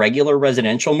worth of regular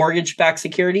residential mortgage-backed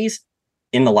securities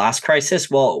in the last crisis.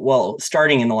 Well,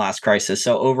 starting in the last crisis.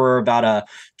 So over about a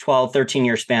 12,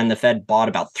 13-year span, the Fed bought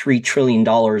about $3 trillion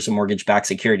of mortgage-backed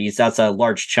securities. That's a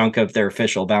large chunk of their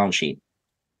official balance sheet.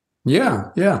 Yeah,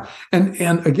 yeah.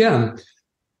 And again,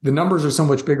 the numbers are so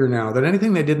much bigger now that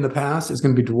anything they did in the past is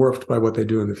going to be dwarfed by what they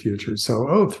do in the future.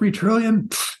 So, 3 trillion,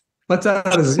 let's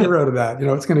add a zero to that.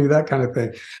 It's going to be that kind of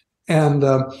thing. And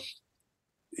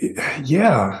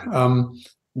yeah,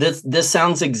 This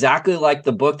sounds exactly like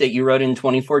the book that you wrote in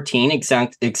 2014,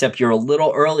 except you're a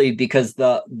little early because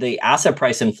the asset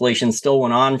price inflation still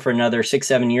went on for another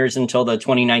 6-7 years until the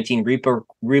 2019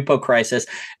 repo crisis,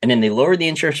 and then they lowered the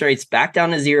interest rates back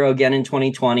down to zero again in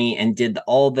 2020 and did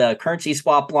all the currency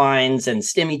swap lines and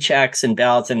stimmy checks and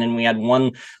bailouts, and then we had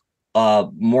one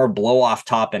more blow off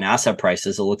top in asset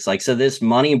prices, it looks like. So this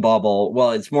money bubble,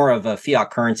 well, it's more of a fiat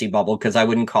currency bubble because I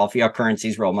wouldn't call fiat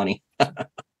currencies real money.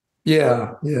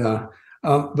 yeah, yeah.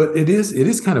 But it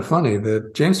is kind of funny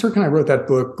that James Turk and I wrote that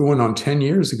book going on 10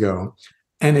 years ago,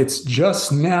 and it's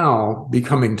just now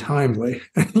becoming timely.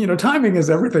 Timing is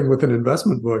everything with an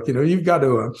investment book. You've got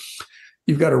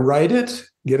to write it,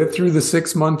 get it through the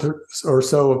 6 months or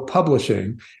so of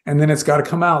publishing, and then it's got to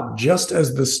come out just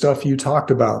as the stuff you talked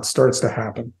about starts to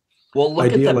happen. Well,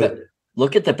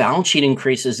 look at the balance sheet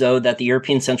increases, though, that the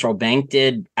European Central Bank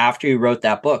did after you wrote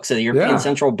that book. So the European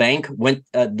Central Bank went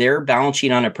their balance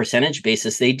sheet on a percentage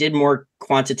basis. They did more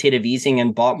quantitative easing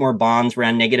and bought more bonds,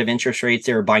 ran negative interest rates.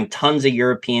 They were buying tons of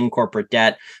European corporate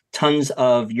debt, tons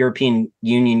of European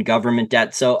Union government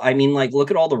debt. So, I mean, look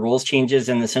at all the rules changes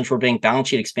and the central bank balance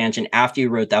sheet expansion after you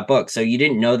wrote that book. So you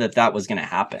didn't know that was going to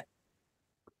happen.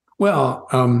 Well,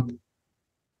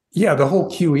 yeah, the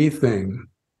whole QE thing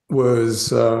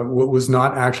was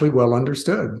not actually well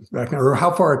understood, or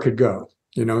how far it could go.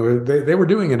 They were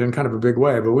doing it in kind of a big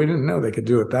way, but we didn't know they could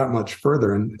do it that much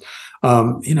further. And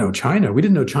China, we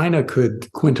didn't know China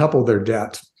could quintuple their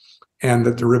debt and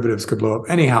that derivatives could blow up.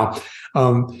 Anyhow,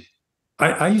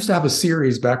 I used to have a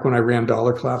series back when I ran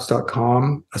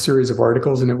dollarclaps.com, a series of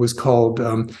articles, and it was called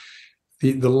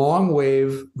the long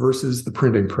wave versus the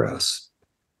printing press.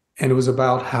 And it was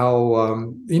about how,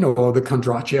 the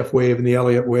Kondratyev wave and the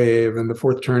Elliott wave and the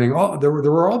fourth turning. There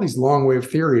were all these long wave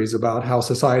theories about how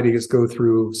societies go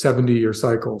through 70-year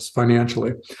cycles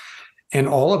financially. And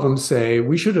all of them say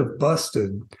we should have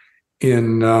busted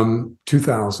in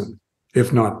 2000,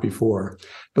 if not before.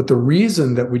 But the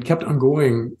reason that we kept on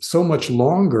going so much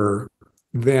longer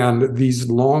than these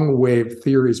long wave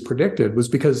theories predicted was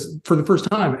because for the first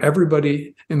time,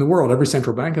 everybody in the world, every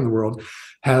central bank in the world,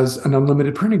 has an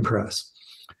unlimited printing press.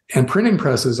 And printing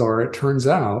presses are, it turns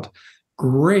out,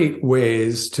 great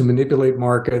ways to manipulate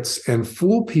markets and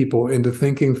fool people into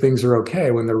thinking things are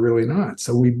okay when they're really not.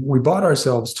 So we bought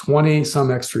ourselves 20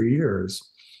 some extra years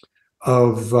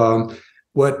of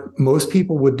what most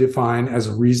people would define as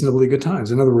reasonably good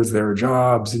times. In other words, there are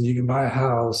jobs and you can buy a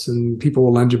house and people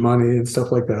will lend you money and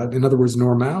stuff like that. In other words,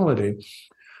 normality.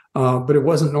 But it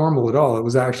wasn't normal at all. It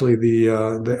was actually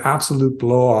the absolute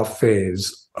blow-off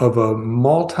phase of a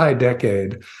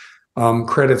multi-decade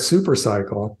credit super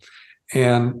cycle.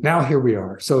 And now here we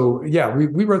are. So yeah,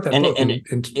 we wrote that book.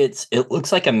 And it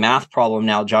looks like a math problem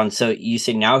now, John. So you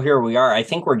say now here we are. I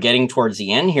think we're getting towards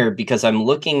the end here because I'm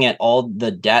looking at all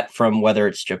the debt from whether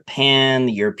it's Japan,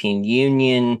 the European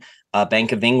Union,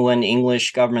 Bank of England,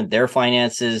 English government, their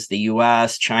finances, the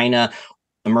US, China.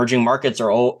 Emerging markets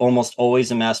are almost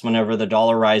always a mess whenever the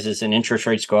dollar rises and interest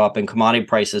rates go up and commodity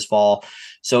prices fall.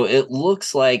 So it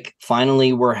looks like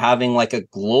finally we're having like a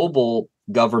global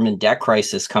government debt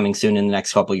crisis coming soon in the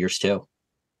next couple of years too.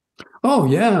 Oh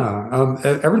yeah,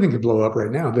 everything could blow up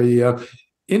right now. The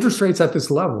interest rates at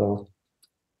this level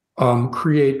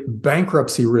create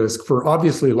bankruptcy risk for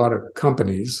obviously a lot of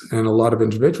companies and a lot of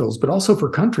individuals, but also for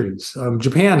countries.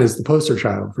 Japan is the poster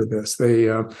child for this.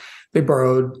 They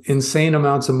borrowed insane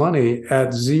amounts of money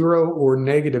at zero or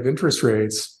negative interest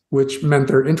rates, which meant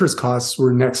their interest costs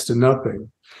were next to nothing,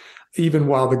 even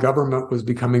while the government was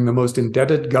becoming the most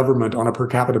indebted government on a per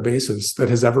capita basis that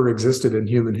has ever existed in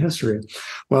human history.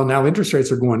 Well, now interest rates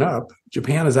are going up.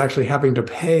 Japan is actually having to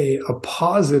pay a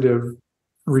positive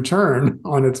return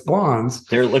on its bonds.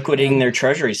 They're liquidating their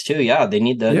treasuries too. Yeah, they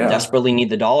desperately need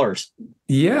the dollars.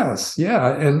 Yes,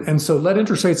 yeah, and so let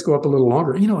interest rates go up a little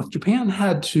longer. If Japan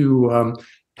had to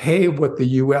pay what the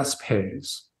U.S.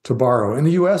 pays to borrow, and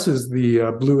the U.S. is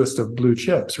the bluest of blue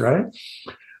chips, right?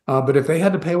 But if they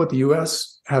had to pay what the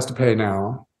U.S. has to pay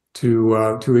now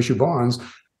to issue bonds,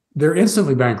 they're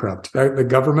instantly bankrupt. The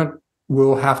government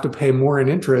will have to pay more in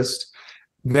interest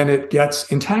than it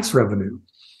gets in tax revenue.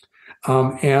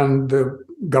 And the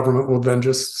government will then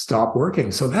just stop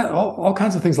working. So that all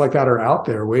kinds of things like that are out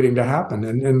there waiting to happen.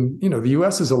 And the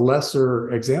U.S. is a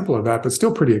lesser example of that, but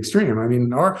still pretty extreme. I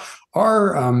mean, our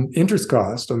interest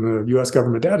cost on the U.S.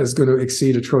 government debt is going to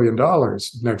exceed $1 trillion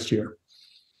next year.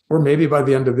 or maybe by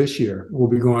the end of this year, we'll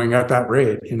be going at that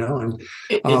rate, and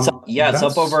it's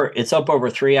up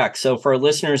over 3x. So for our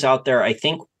listeners out there, I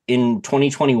think in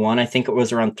 2021, I think it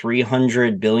was around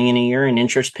 300 billion a year in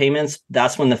interest payments.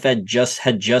 That's when the Fed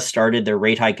had just started their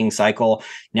rate hiking cycle.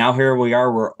 Now here we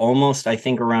are, we're almost, I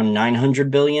think, around 900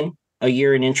 billion a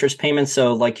year in interest payments.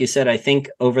 So like you said, I think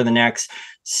over the next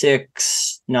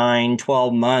 6, 9,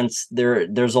 12 months,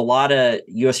 there's a lot of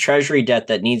US Treasury debt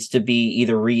that needs to be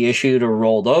either reissued or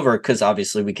rolled over, because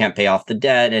obviously we can't pay off the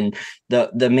debt. And the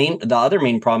other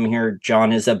main problem here,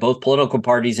 John, is that both political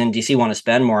parties in DC want to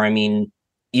spend more. I mean,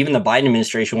 even the Biden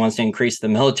administration wants to increase the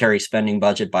military spending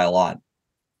budget by a lot.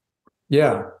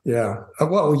 Yeah.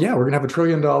 Well, yeah, we're going to have $1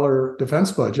 trillion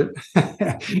defense budget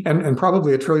and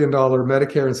probably $1 trillion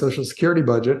Medicare and Social Security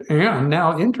budget, and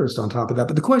now interest on top of that.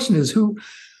 But the question is, who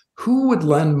would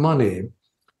lend money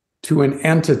to an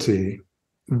entity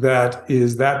that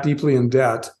is that deeply in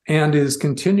debt and is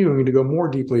continuing to go more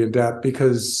deeply in debt?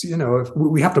 Because, if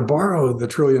we have to borrow the $1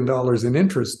 trillion in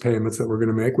interest payments that we're going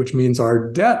to make, which means our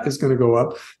debt is going to go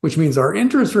up, which means our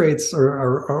interest rates or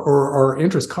our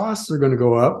interest costs are going to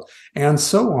go up, and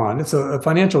so on. It's a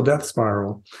financial death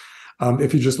spiral.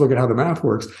 If you just look at how the math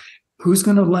works. Who's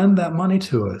going to lend that money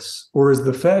to us? Or is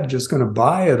the Fed just going to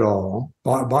buy it all,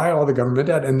 buy all the government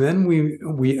debt? And then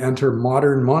we enter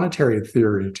modern monetary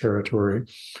theory territory,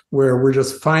 where we're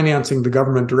just financing the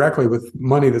government directly with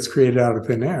money that's created out of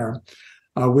thin air,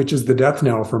 which is the death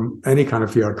knell from any kind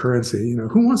of fiat currency.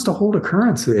 Who wants to hold a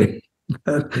currency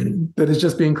that is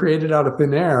just being created out of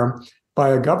thin air by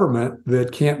a government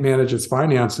that can't manage its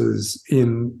finances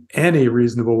in any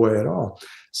reasonable way at all?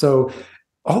 So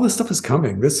all this stuff is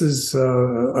coming. This is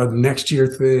a next year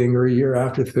thing or a year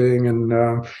after thing.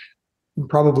 And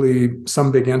probably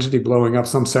some big entity blowing up,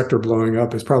 some sector blowing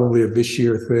up is probably a this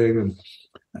year thing. And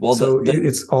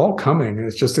it's all coming.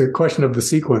 It's just a question of the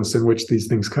sequence in which these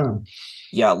things come.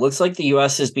 Yeah, it looks like the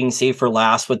U.S. is being saved for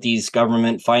last with these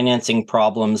government financing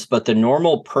problems, but the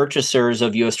normal purchasers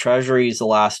of U.S. Treasuries the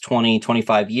last 20,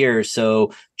 25 years,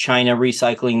 so China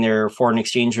recycling their foreign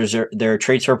exchange their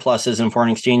trade surpluses and foreign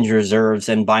exchange reserves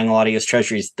and buying a lot of U.S.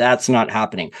 Treasuries, that's not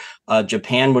happening.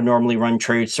 Japan would normally run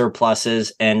trade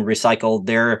surpluses and recycle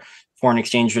their foreign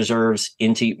exchange reserves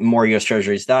into more U.S.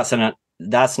 Treasuries. That's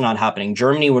not happening.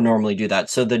 Germany would normally do that.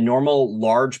 So the normal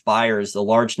large buyers, the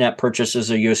large net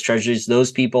purchasers of U.S. Treasuries,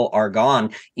 those people are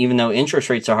gone. Even though interest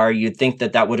rates are higher, you'd think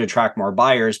that would attract more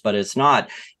buyers, but it's not.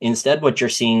 Instead, what you're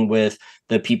seeing with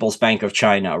the People's Bank of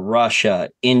China, Russia,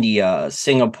 India,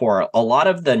 Singapore, a lot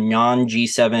of the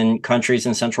non-G7 countries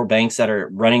and central banks that are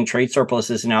running trade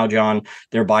surpluses now, John,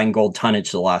 they're buying gold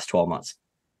tonnage the last 12 months.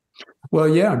 Well,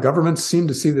 yeah, governments seem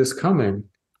to see this coming.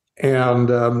 And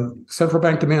central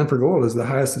bank demand for gold is the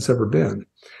highest it's ever been,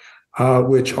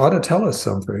 which ought to tell us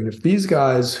something. If these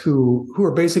guys who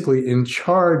are basically in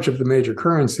charge of the major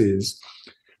currencies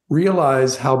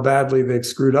realize how badly they've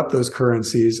screwed up those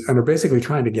currencies and are basically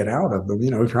trying to get out of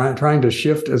them, trying to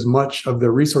shift as much of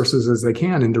their resources as they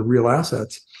can into real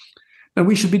assets, then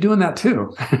we should be doing that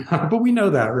too. But we know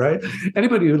that, right?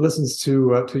 Anybody who listens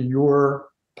to your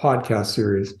podcast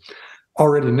series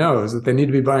already knows that they need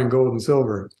to be buying gold and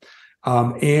silver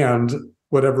and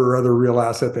whatever other real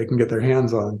asset they can get their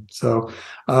hands on. So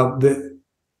the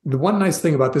one nice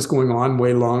thing about this going on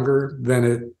way longer than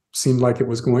it seemed like it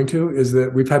was going to is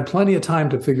that we've had plenty of time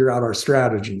to figure out our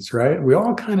strategies, right? We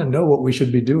all kind of know what we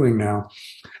should be doing now.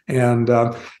 And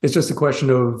it's just a question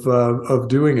of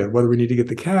doing it, whether we need to get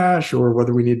the cash or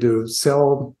whether we need to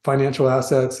sell financial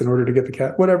assets in order to get the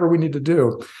cash, whatever we need to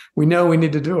do. We know we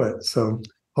need to do it. So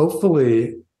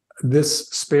hopefully this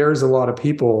spares a lot of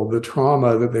people the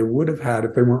trauma that they would have had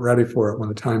if they weren't ready for it when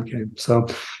the time came. So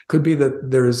it could be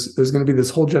that there's going to be this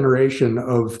whole generation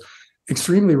of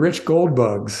extremely rich gold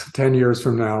bugs 10 years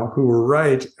from now who were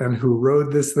right and who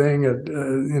rode this thing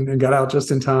and got out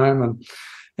just in time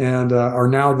and are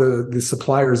now the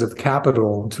suppliers of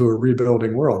capital to a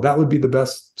rebuilding world. That would be the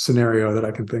best scenario that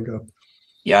I can think of.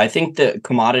 Yeah, I think that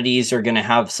commodities are going to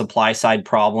have supply side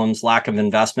problems, lack of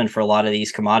investment for a lot of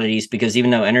these commodities, because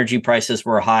even though energy prices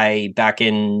were high back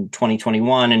in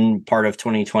 2021 and part of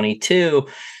 2022,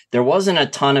 there wasn't a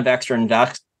ton of extra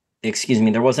investment,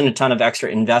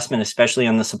 especially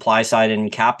on the supply side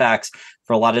and CapEx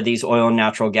for a lot of these oil and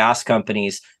natural gas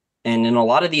companies. And in a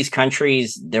lot of these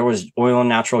countries, there was oil and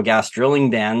natural gas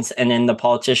drilling bans, and then the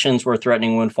politicians were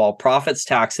threatening windfall profits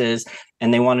taxes,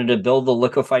 and they wanted to build the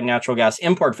liquefied natural gas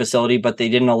import facility, but they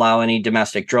didn't allow any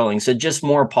domestic drilling. So just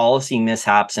more policy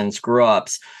mishaps and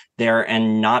screw-ups there,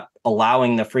 and not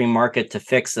allowing the free market to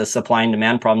fix the supply and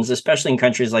demand problems, especially in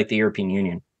countries like the European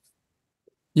Union.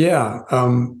 Yeah,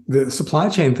 the supply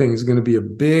chain thing is going to be a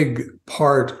big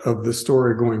part of the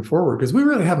story going forward because we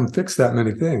really haven't fixed that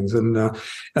many things, and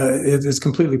it's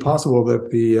completely possible that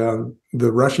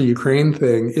the Russia-Ukraine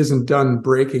thing isn't done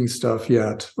breaking stuff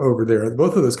yet over there.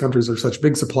 Both of those countries are such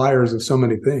big suppliers of so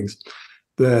many things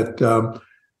that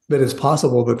that it's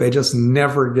possible that they just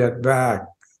never get back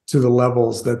to the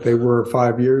levels that they were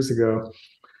 5 years ago.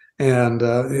 And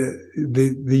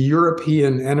the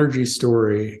European energy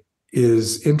story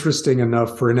is interesting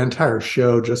enough for an entire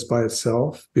show just by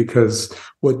itself, because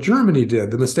what Germany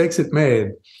did, the mistakes it made.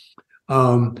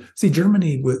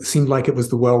 Germany seemed like it was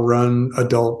the well-run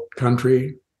adult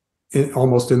country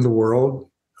almost in the world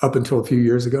up until a few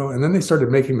years ago, and then they started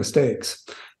making mistakes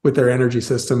with their energy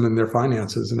system and their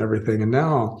finances and everything. And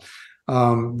now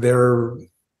they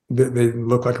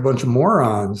look like a bunch of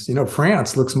morons.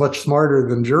 France looks much smarter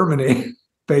than Germany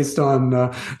based on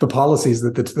the policies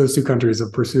that those two countries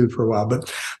have pursued for a while.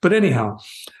 But anyhow,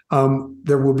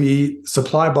 there will be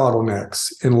supply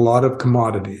bottlenecks in a lot of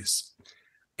commodities.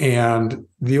 And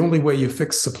the only way you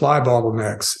fix supply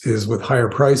bottlenecks is with higher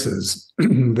prices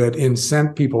that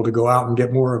incent people to go out and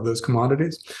get more of those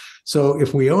commodities. So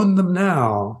if we own them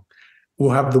now,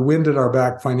 we'll have the wind at our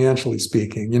back financially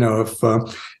speaking.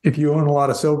 If you own a lot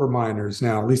of silver miners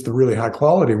now, at least the really high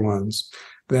quality ones,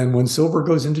 then when silver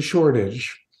goes into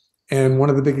shortage and one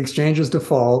of the big exchanges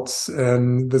defaults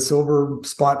and the silver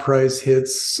spot price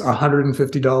hits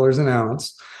 $150 an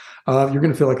ounce, you're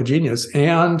going to feel like a genius.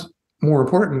 And more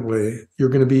importantly, you're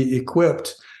going to be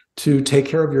equipped to take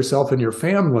care of yourself and your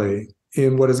family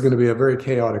in what is going to be a very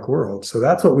chaotic world. So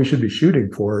that's what we should be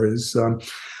shooting for, is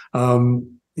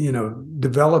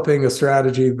developing a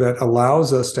strategy that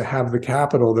allows us to have the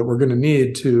capital that we're going to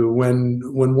need to, when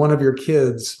one of your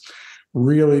kids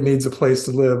really needs a place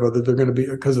to live, or that they're going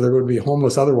to be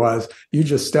homeless otherwise, you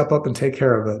just step up and take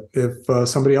care of it. If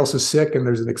somebody else is sick and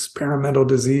there's an experimental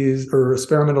disease or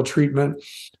experimental treatment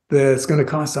that's going to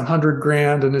cost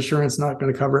 $100,000 and insurance not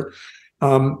going to cover it,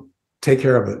 take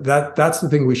care of it. That's the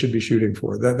thing we should be shooting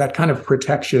for. That kind of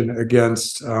protection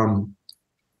against the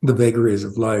vagaries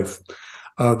of life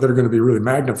that are going to be really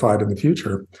magnified in the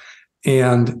future.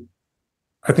 And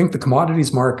I think the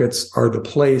commodities markets are the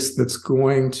place that's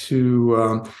going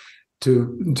to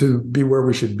be where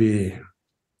we should be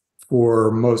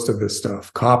for most of this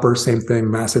stuff. Copper, same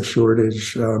thing, massive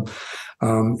shortage.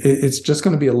 It's just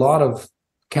going to be a lot of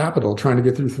capital trying to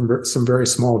get through some very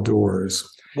small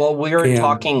doors. Well, we were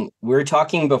talking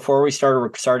before we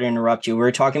started. Sorry to interrupt you. We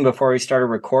were talking before we started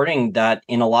recording that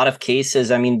in a lot of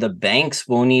cases, I mean, the banks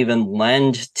won't even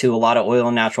lend to a lot of oil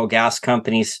and natural gas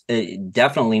companies,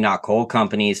 definitely not coal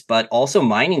companies, but also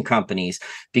mining companies,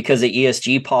 because of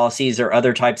ESG policies or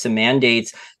other types of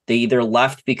mandates. They either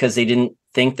left because they didn't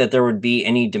think that there would be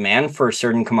any demand for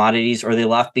certain commodities, or they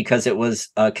left because it was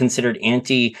considered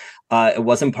it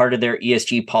wasn't part of their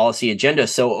ESG policy agenda.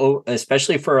 So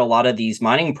especially for a lot of these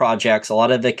mining projects, a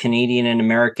lot of the Canadian and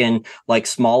American, like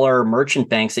smaller merchant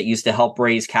banks that used to help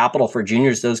raise capital for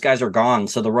juniors, those guys are gone.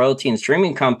 So the royalty and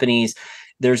streaming companies,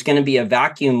 there's going to be a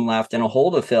vacuum left and a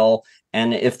hole to fill.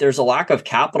 And if there's a lack of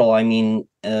capital,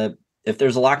 if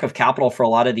there's a lack of capital for a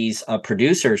lot of these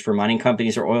producers, for mining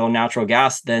companies or oil and natural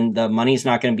gas, then the money's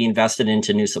not going to be invested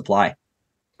into new supply.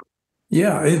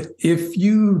 Yeah, if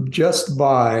you just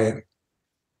buy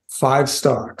 5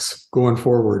 stocks going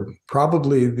forward,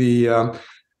 probably the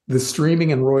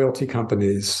streaming and royalty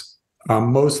companies,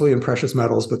 mostly in precious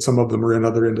metals, but some of them are in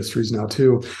other industries now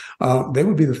too, they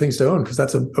would be the things to own, because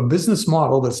that's a business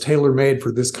model that's tailor-made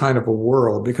for this kind of a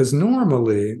world. Because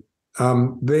normally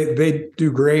they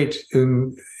do great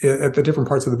at the different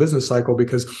parts of the business cycle,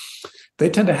 because they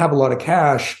tend to have a lot of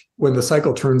cash when the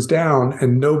cycle turns down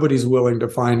and nobody's willing to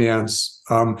finance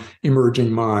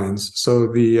emerging mines. So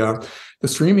the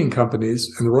streaming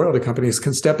companies and the royalty companies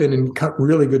can step in and cut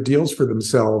really good deals for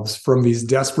themselves from these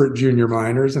desperate junior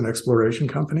miners and exploration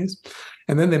companies.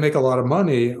 And then they make a lot of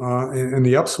money in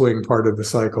the upswing part of the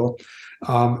cycle,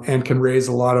 and can raise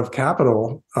a lot of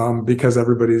capital because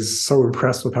everybody's so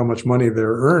impressed with how much money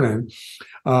they're earning,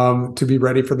 to be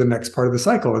ready for the next part of the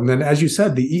cycle. And then, as you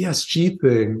said, the ESG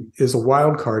thing is a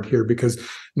wild card here, because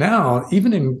now,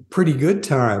 even in pretty good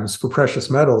times for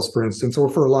precious metals, for instance, or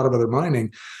for a lot of other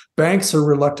mining, banks are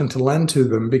reluctant to lend to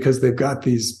them because they've got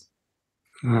these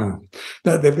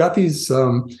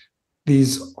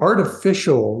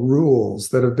artificial rules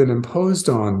that have been imposed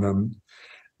on them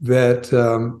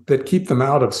that keep them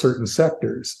out of certain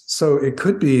sectors. So it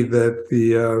could be that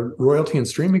the royalty and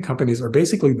streaming companies are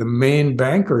basically the main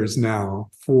bankers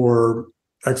now for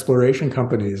exploration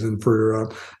companies and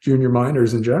for junior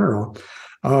miners in general.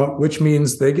 which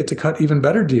means they get to cut even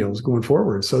better deals going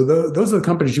forward. So those are the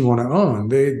companies you want to own.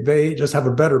 They just have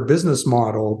a better business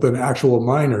model than actual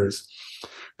miners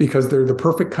because they're the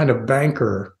perfect kind of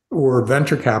banker or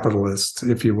venture capitalist,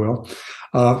 if you will,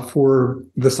 for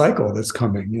the cycle that's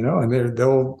coming. And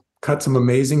they'll cut some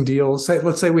amazing deals.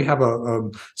 Let's say we have a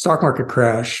stock market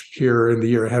crash here in the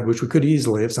year ahead, which we could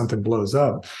easily if something blows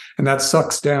up, and that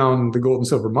sucks down the gold and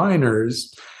silver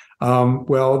miners.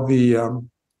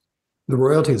 The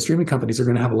royalty and streaming companies are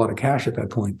going to have a lot of cash at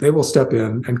that point. They will step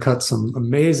in and cut some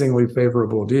amazingly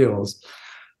favorable deals.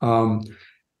 And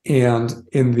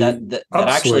in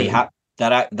the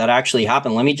that actually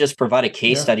happened. Let me just provide a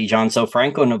case study, John. So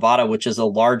Franco-Nevada, which is the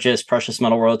largest precious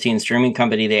metal royalty and streaming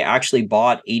company, they actually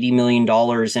bought $80 million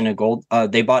in a gold.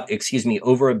 They bought,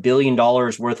 over $1 billion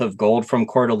worth of gold from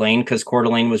Coeur d'Alene because Coeur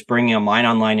d'Alene was bringing a mine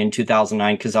online in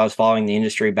 2009 because I was following the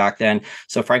industry back then.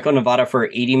 So Franco-Nevada for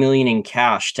 $80 million in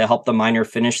cash to help the miner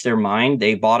finish their mine.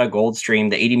 They bought a gold stream.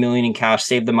 The $80 million in cash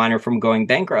saved the miner from going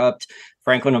bankrupt.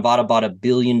 Franco-Nevada bought $1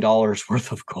 billion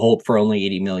worth of gold for only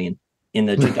 $80 million in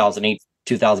the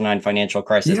 2008-2009 financial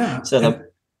crisis. Yeah. So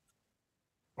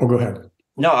go ahead.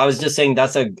 No, I was just saying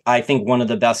I think one of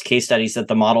the best case studies that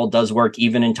the model does work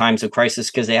even in times of crisis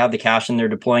because they have the cash and they're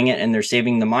deploying it and they're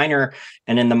saving the miner.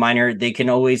 And in the miner, they can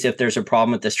always, if there's a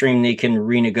problem with the stream, they can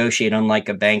renegotiate, unlike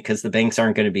a bank, because the banks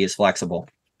aren't going to be as flexible.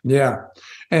 Yeah.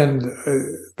 And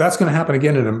that's going to happen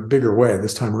again in a bigger way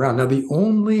this time around. Now, the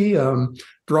only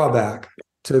drawback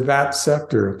to that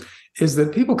sector is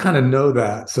that people kind of know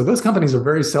that. So those companies are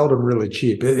very seldom really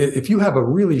cheap. If you have a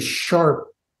really sharp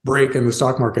break in the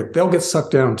stock market, they'll get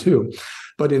sucked down too.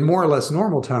 But in more or less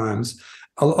normal times,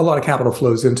 a lot of capital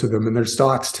flows into them and their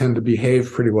stocks tend to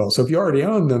behave pretty well. So if you already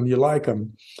own them, you like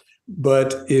them.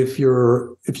 But if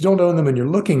you don't own them and you're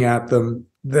looking at them,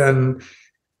 then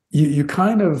you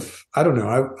kind of, I don't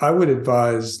know, I would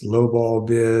advise lowball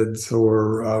bids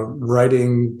or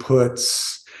writing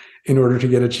puts in order to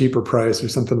get a cheaper price or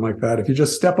something like that. If you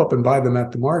just step up and buy them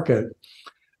at the market,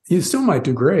 you still might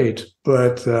do great,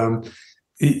 but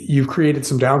you've created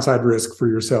some downside risk for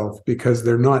yourself because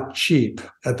they're not cheap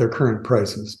at their current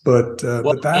prices. But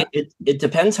it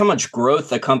depends how much growth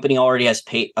the company already has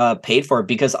paid for.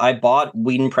 Because I bought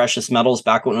Wheaton Precious Metals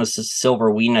back when it was silver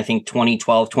Wheaton, I think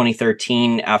 2012,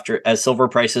 2013, as silver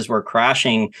prices were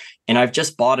crashing. And I've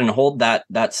just bought and hold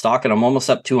that stock, and I'm almost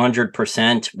up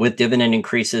 200% with dividend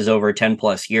increases over 10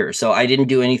 plus years. So I didn't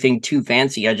do anything too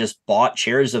fancy. I just bought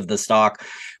shares of the stock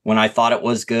when I thought it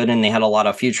was good and they had a lot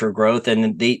of future growth,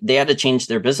 and they had to change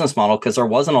their business model because there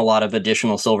wasn't a lot of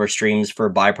additional silver streams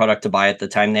for byproduct to buy at the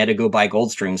time. They had to go buy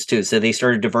gold streams too. So they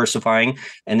started diversifying.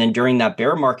 And then during that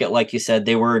bear market, like you said,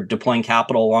 they were deploying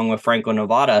capital along with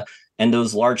Franco-Nevada. And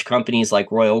those large companies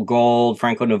like Royal Gold,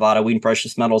 Franco-Nevada, Wheaton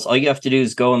Precious Metals, all you have to do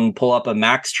is go and pull up a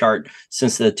max chart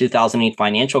since the 2008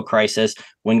 financial crisis.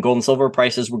 When gold and silver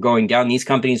prices were going down, these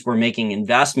companies were making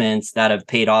investments that have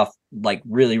paid off like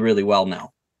really, really well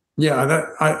now. Yeah,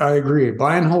 I agree.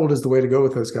 Buy and hold is the way to go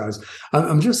with those guys.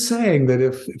 I'm just saying that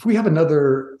if we have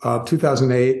another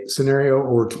 2008 scenario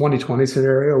or 2020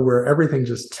 scenario where everything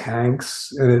just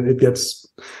tanks and it gets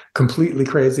completely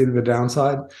crazy to the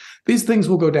downside, these things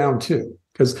will go down too.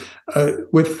 Because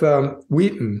with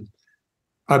Wheaton,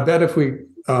 I bet if we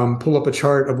pull up a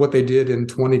chart of what they did in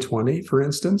 2020, for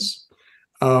instance,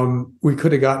 we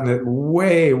could have gotten it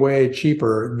way, way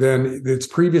cheaper than its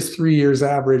previous 3 years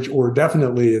average, or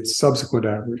definitely its subsequent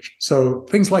average. So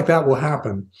things like that will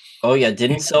happen. Oh yeah,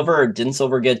 didn't silver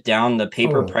get down? The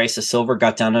paper price of silver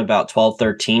got down to about 12,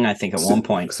 13, I think, at one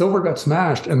point. Silver got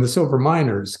smashed, and the silver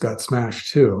miners got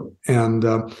smashed too. And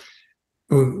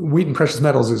Wheaton Precious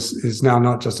Metals is now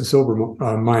not just a silver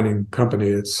mining company.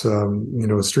 It's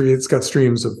it's got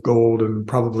streams of gold and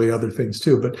probably other things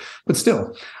too. But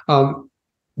still.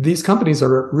 These companies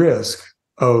are at risk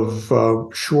of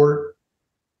short,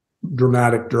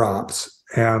 dramatic drops.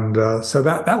 And so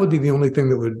that would be the only thing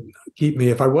that would keep me,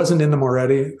 if I wasn't in them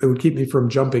already, it would keep me from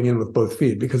jumping in with both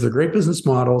feet, because they're great business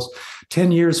models.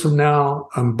 10 years from now,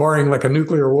 barring like a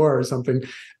nuclear war or something,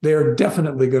 they're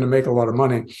definitely going to make a lot of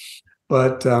money.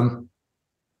 But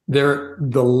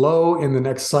the low in the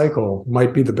next cycle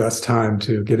might be the best time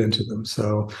to get into them.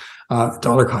 So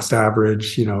dollar cost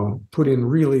average, put in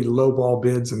really low ball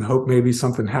bids and hope maybe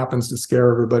something happens to scare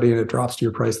everybody and it drops to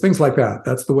your price. Things like that.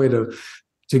 That's the way to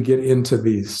get into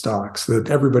these stocks that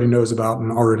everybody knows about and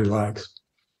already likes.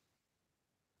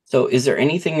 So is there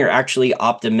anything you're actually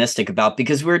optimistic about?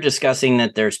 Because we're discussing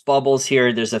that there's bubbles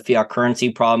here. There's a fiat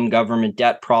currency problem, government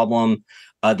debt problem.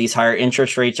 These higher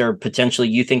interest rates are potentially,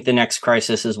 you think the next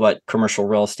crisis is what, commercial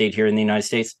real estate here in the United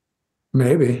States?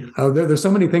 Maybe. There's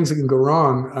so many things that can go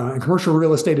wrong. And commercial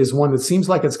real estate is one that seems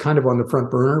like it's kind of on the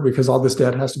front burner because all this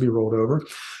debt has to be rolled over.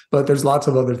 But there's lots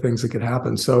of other things that could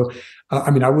happen. So,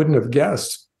 I wouldn't have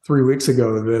guessed 3 weeks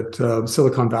ago that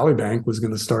Silicon Valley Bank was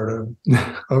going to start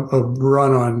a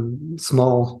run on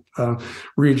small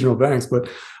regional banks. But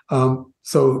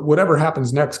so whatever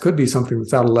happens next could be something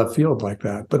that's out of left field like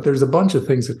that. But there's a bunch of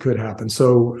things that could happen.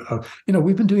 So,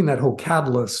 we've been doing that whole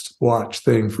catalyst watch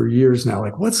thing for years now.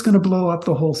 Like, what's going to blow up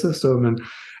the whole system?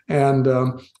 And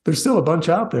there's still a bunch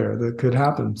out there that could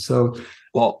happen. So,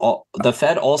 well, the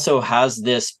Fed also has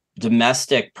this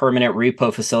domestic permanent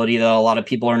repo facility that a lot of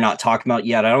people are not talking about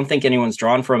yet. I don't think anyone's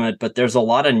drawn from it, but there's a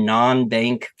lot of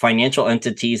non-bank financial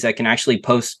entities that can actually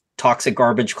post toxic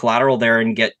garbage collateral there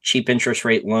and get cheap interest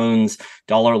rate loans,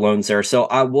 dollar loans there. So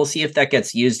we'll see if that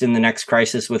gets used in the next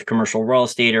crisis with commercial real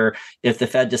estate, or if the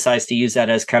Fed decides to use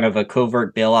that as kind of a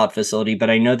covert bailout facility.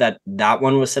 But I know that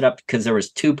one was set up because there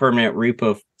was two permanent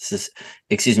repo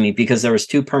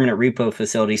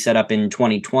facilities set up in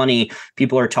 2020.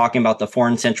 People are talking about the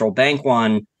foreign central bank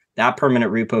one, that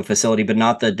permanent repo facility, but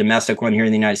not the domestic one here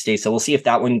in the United States. So we'll see if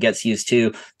that one gets used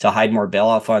too to hide more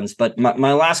bailout funds. But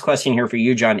my last question here for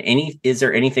you, John, is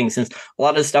there anything, since a lot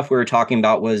of the stuff we were talking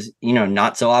about was,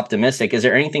 not so optimistic, is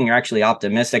there anything you're actually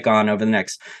optimistic on over the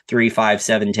next 3, 5,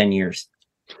 7, 10 years?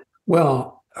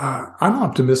 Well, I'm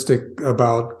optimistic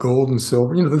about gold and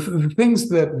silver. The things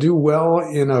that do well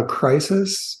in a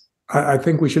crisis, I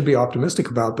think we should be optimistic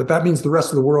about, but that means the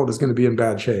rest of the world is going to be in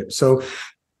bad shape. So,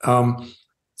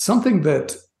 something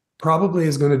that probably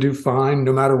is going to do fine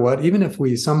no matter what, even if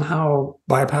we somehow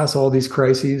bypass all these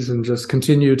crises and just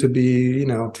continue to be,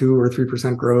 2 or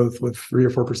 3% growth with 3 or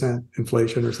 4%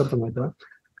 inflation or something like that,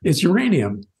 is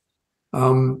uranium.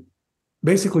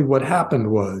 Basically, what happened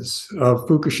was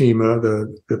Fukushima,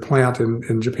 the plant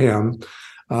in Japan,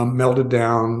 melted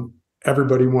down.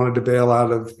 Everybody wanted to bail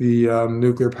out of the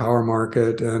nuclear power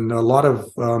market, and a lot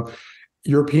of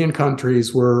European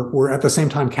countries were at the same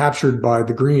time captured by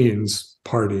the Greens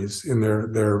parties in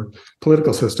their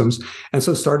political systems, and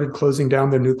so started closing down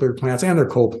their nuclear plants and their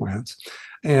coal plants,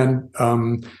 and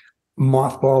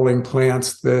mothballing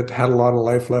plants that had a lot of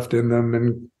life left in them,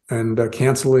 and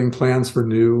canceling plans for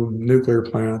new nuclear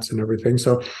plants and everything.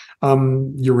 So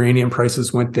uranium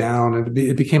prices went down, and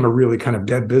it became a really kind of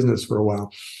dead business for a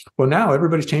while. Well, now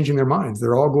everybody's changing their minds.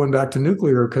 They're all going back to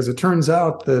nuclear because it turns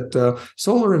out that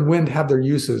solar and wind have their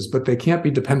uses, but they can't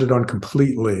be depended on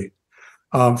completely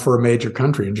for a major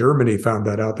country. And Germany found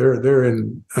that out. They're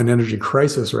in an energy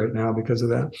crisis right now because of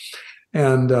that.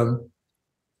 And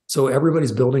so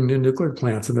everybody's building new nuclear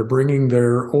plants, and they're bringing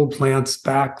their old plants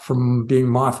back from being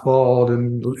mothballed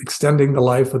and extending the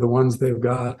life of the ones they've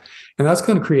got. And that's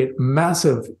going to create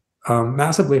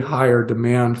massively higher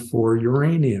demand for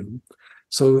uranium.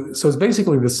 So it's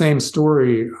basically the same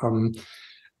story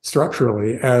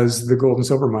structurally as the gold and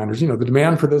silver miners. The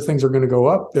demand for those things are going to go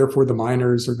up. Therefore, the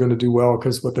miners are going to do well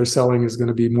because what they're selling is going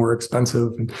to be more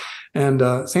expensive.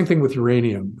 And same thing with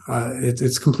uranium.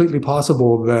 It's completely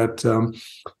possible that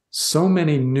so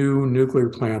many new nuclear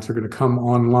plants are going to come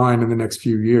online in the next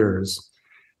few years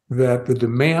that the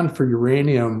demand for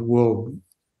uranium will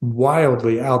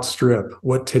wildly outstrip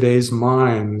what today's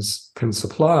mines can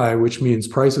supply, which means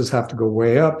prices have to go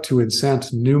way up to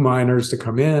incent new miners to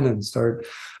come in and start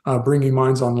bringing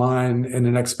mines online in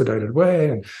an expedited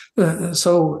way. And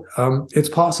so it's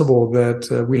possible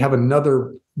that we have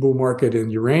another bull market in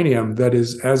uranium that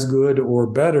is as good or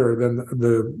better than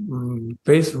the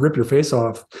rip your face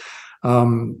off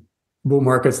bull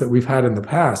markets that we've had in the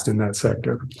past in that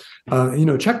sector.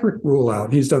 Check Rick Rule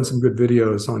out. He's done some good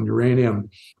videos on uranium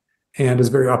and is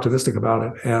very optimistic about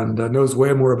it and knows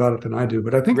way more about it than I do.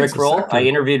 But I think Rick Rule, I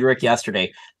interviewed Rick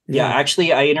yesterday. Yeah,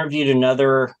 actually, I interviewed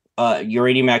another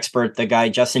uranium expert, the guy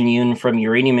Justin Yoon from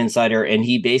Uranium Insider, and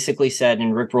he basically said,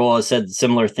 and Rick Rule has said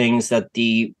similar things, that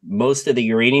most of the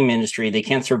uranium industry, they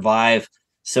can't survive.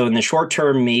 So in the short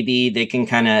term, maybe they can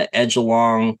kind of edge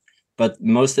along, but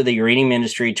most of the uranium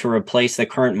industry, to replace the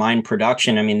current mine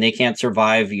production, I mean, they can't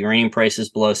survive uranium prices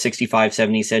below $65,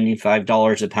 $70,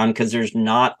 $75 a pound because there's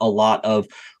not a lot of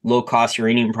low-cost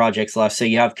uranium projects left. So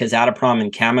you have Kazatomprom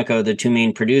and Cameco, the two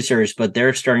main producers, but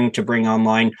they're starting to bring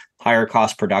online higher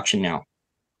cost production now.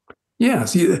 Yeah,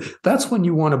 see, that's when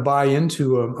you want to buy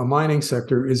into a mining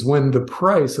sector, is when the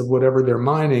price of whatever they're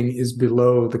mining is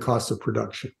below the cost of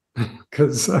production.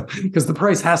 Because the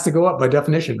price has to go up by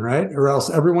definition, right? Or else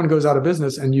everyone goes out of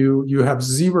business and you have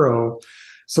zero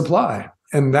supply,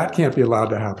 and that can't be allowed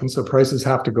to happen. So prices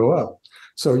have to go up.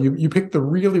 So you pick the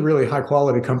really, really high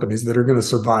quality companies that are going to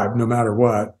survive no matter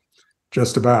what,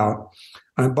 just about,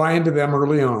 and buy into them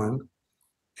early on.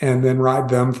 and then ride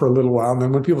them for a little while. And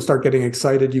then when people start getting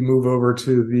excited, you move over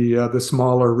to the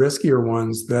smaller, riskier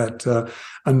ones that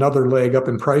another leg up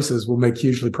in prices will make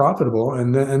hugely profitable.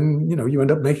 And then, you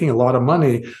end up making a lot of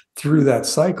money through that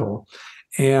cycle.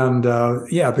 And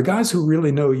the guys who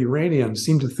really know uranium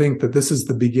seem to think that this is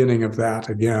the beginning of that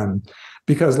again.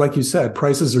 Because like you said,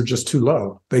 prices are just too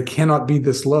low. They cannot be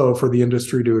this low for the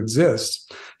industry to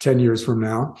exist 10 years from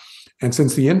now. And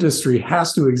since the industry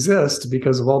has to exist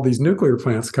because of all these nuclear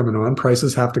plants coming on,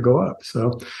 prices have to go up.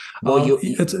 So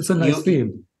it's a nice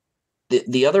theme.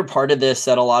 The other part of this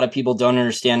that a lot of people don't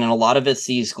understand, and a lot of it's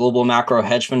these global macro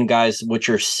hedge fund guys, which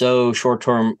are so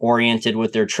short-term oriented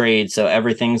with their trades. So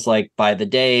everything's like by the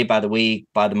day, by the week,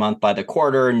 by the month, by the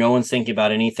quarter. No one's thinking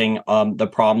about anything, the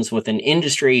problems with an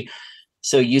industry.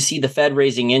 So you see the Fed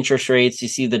raising interest rates, you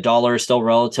see the dollar is still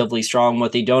relatively strong.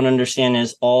 What they don't understand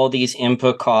is all these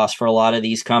input costs for a lot of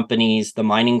these companies, the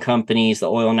mining companies,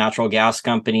 the oil and natural gas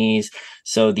companies.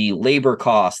 So the labor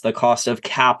costs, the cost of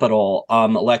capital,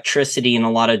 electricity in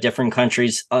a lot of different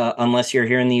countries, unless you're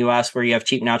here in the US where you have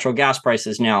cheap natural gas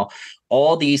prices now.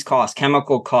 All these costs,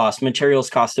 chemical costs, materials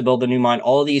costs to build a new mine,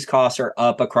 all of these costs are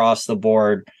up across the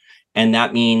board. And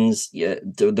that means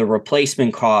the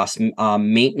replacement costs,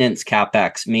 maintenance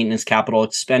CapEx, maintenance capital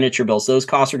expenditure bills, those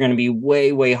costs are going to be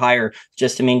way, way higher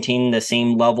just to maintain the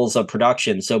same levels of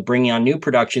production. So bringing on new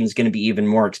production is going to be even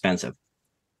more expensive.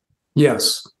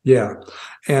 Yes. Yeah.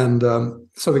 And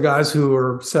so the guys who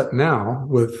are set now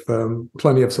with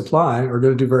plenty of supply are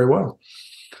going to do very well.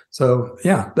 So,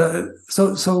 yeah.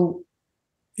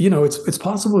 It's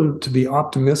possible to be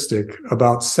optimistic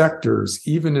about sectors,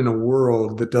 even in a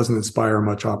world that doesn't inspire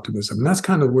much optimism. And that's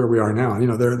kind of where we are now.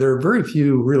 There are very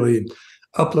few really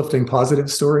uplifting,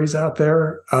 positive stories out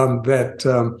there that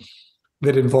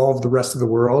involve the rest of the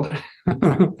world.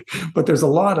 But there's a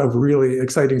lot of really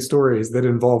exciting stories that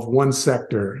involve one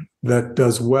sector that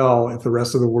does well if the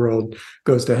rest of the world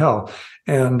goes to hell.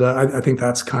 And I think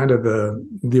that's kind of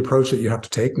the approach that you have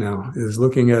to take now, is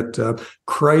looking at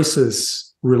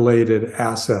crisis-related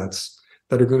assets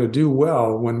that are going to do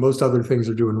well when most other things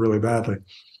are doing really badly.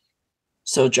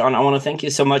 So, John, I want to thank you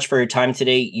so much for your time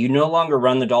today. You no longer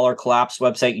run the Dollar Collapse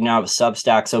website. You now have a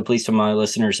Substack. So please tell my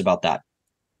listeners about that.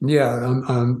 Yeah,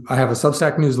 I have a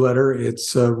Substack newsletter.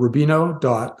 It's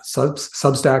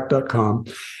rubino.substack.com,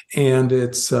 and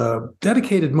it's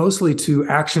dedicated mostly to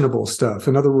actionable stuff.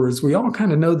 In other words, we all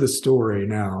kind of know the story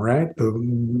now, right?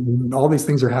 All these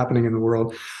things are happening in the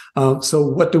world. So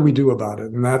what do we do about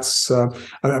it? And that's,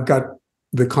 I've got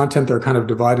the content there kind of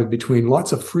divided between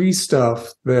lots of free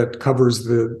stuff that covers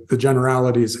the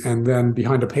generalities, and then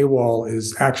behind a paywall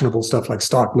is actionable stuff like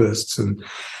stock lists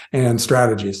and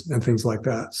strategies and things like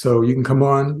that. So you can come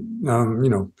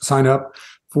on, sign up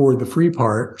for the free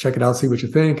part, check it out, see what you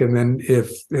think. And then if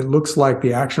it looks like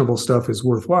the actionable stuff is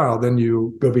worthwhile, then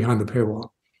you go behind the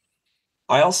paywall.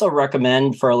 I also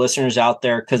recommend for our listeners out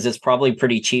there, because it's probably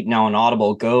pretty cheap now on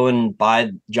Audible, go and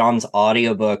buy John's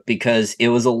audiobook, because it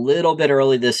was a little bit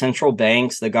early.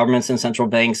 The governments and central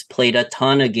banks played a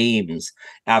ton of games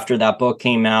after that book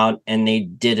came out, and they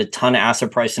did a ton of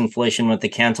asset price inflation with the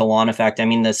Cantillon effect. I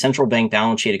mean, the central bank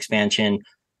balance sheet expansion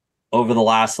over the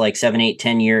last 7, 8,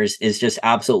 10 years is just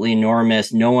absolutely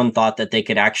enormous. No one thought that they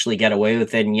could actually get away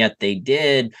with it, and yet they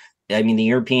did. I mean, the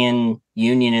European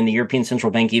Union and the European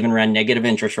Central Bank even ran negative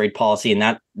interest rate policy,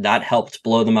 and that helped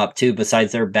blow them up too,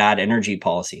 besides their bad energy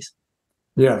policies.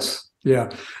 Yes. Yeah.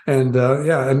 And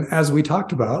and as we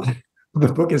talked about,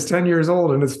 the book is 10 years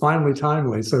old and it's finally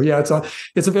timely. So yeah,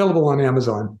 it's available on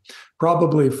Amazon,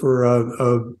 probably for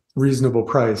a reasonable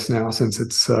price now, since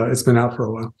it's been out for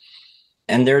a while.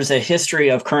 And there's a history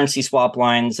of currency swap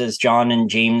lines, as John and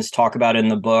James talk about in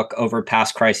the book, over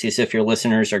past crises. If your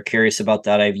listeners are curious about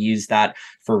that, I've used that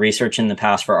for research in the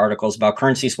past for articles about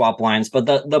currency swap lines. But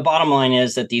the bottom line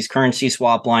is that these currency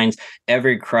swap lines,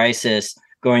 every crisis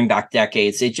going back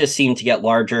decades, it just seemed to get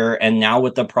larger. And now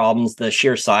with the problems, the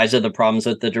sheer size of the problems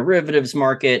with the derivatives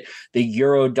market, the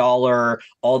euro dollar,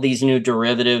 all these new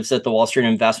derivatives that the Wall Street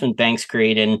investment banks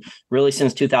created, and really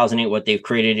since 2008, what they've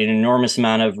created an enormous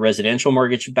amount of residential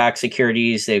mortgage-backed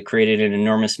securities. They've created an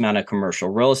enormous amount of commercial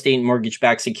real estate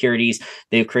mortgage-backed securities.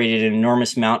 They've created an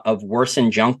enormous amount of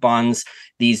worsened junk bonds,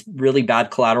 these really bad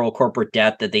collateral corporate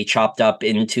debt that they chopped up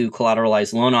into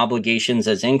collateralized loan obligations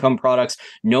as income products.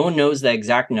 No one knows the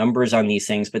exact numbers on these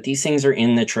things, but these things are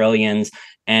in the trillions.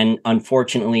 And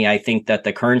unfortunately, I think that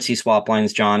the currency swap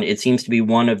lines, John, it seems to be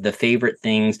one of the favorite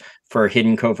things for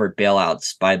hidden covert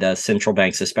bailouts by the central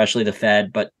banks, especially the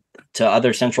Fed, but to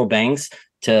other central banks,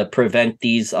 to prevent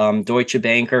these Deutsche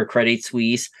Bank or Credit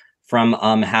Suisse from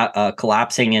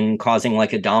collapsing and causing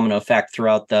a domino effect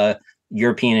throughout the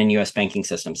European and US banking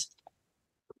systems.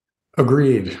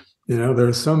 Agreed. There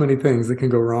are so many things that can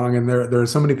go wrong, and there are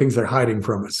so many things they're hiding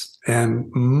from us.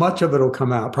 And much of it will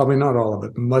come out. Probably not all of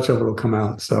it. Much of it will come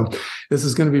out. So this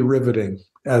is going to be riveting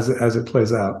as it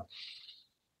plays out.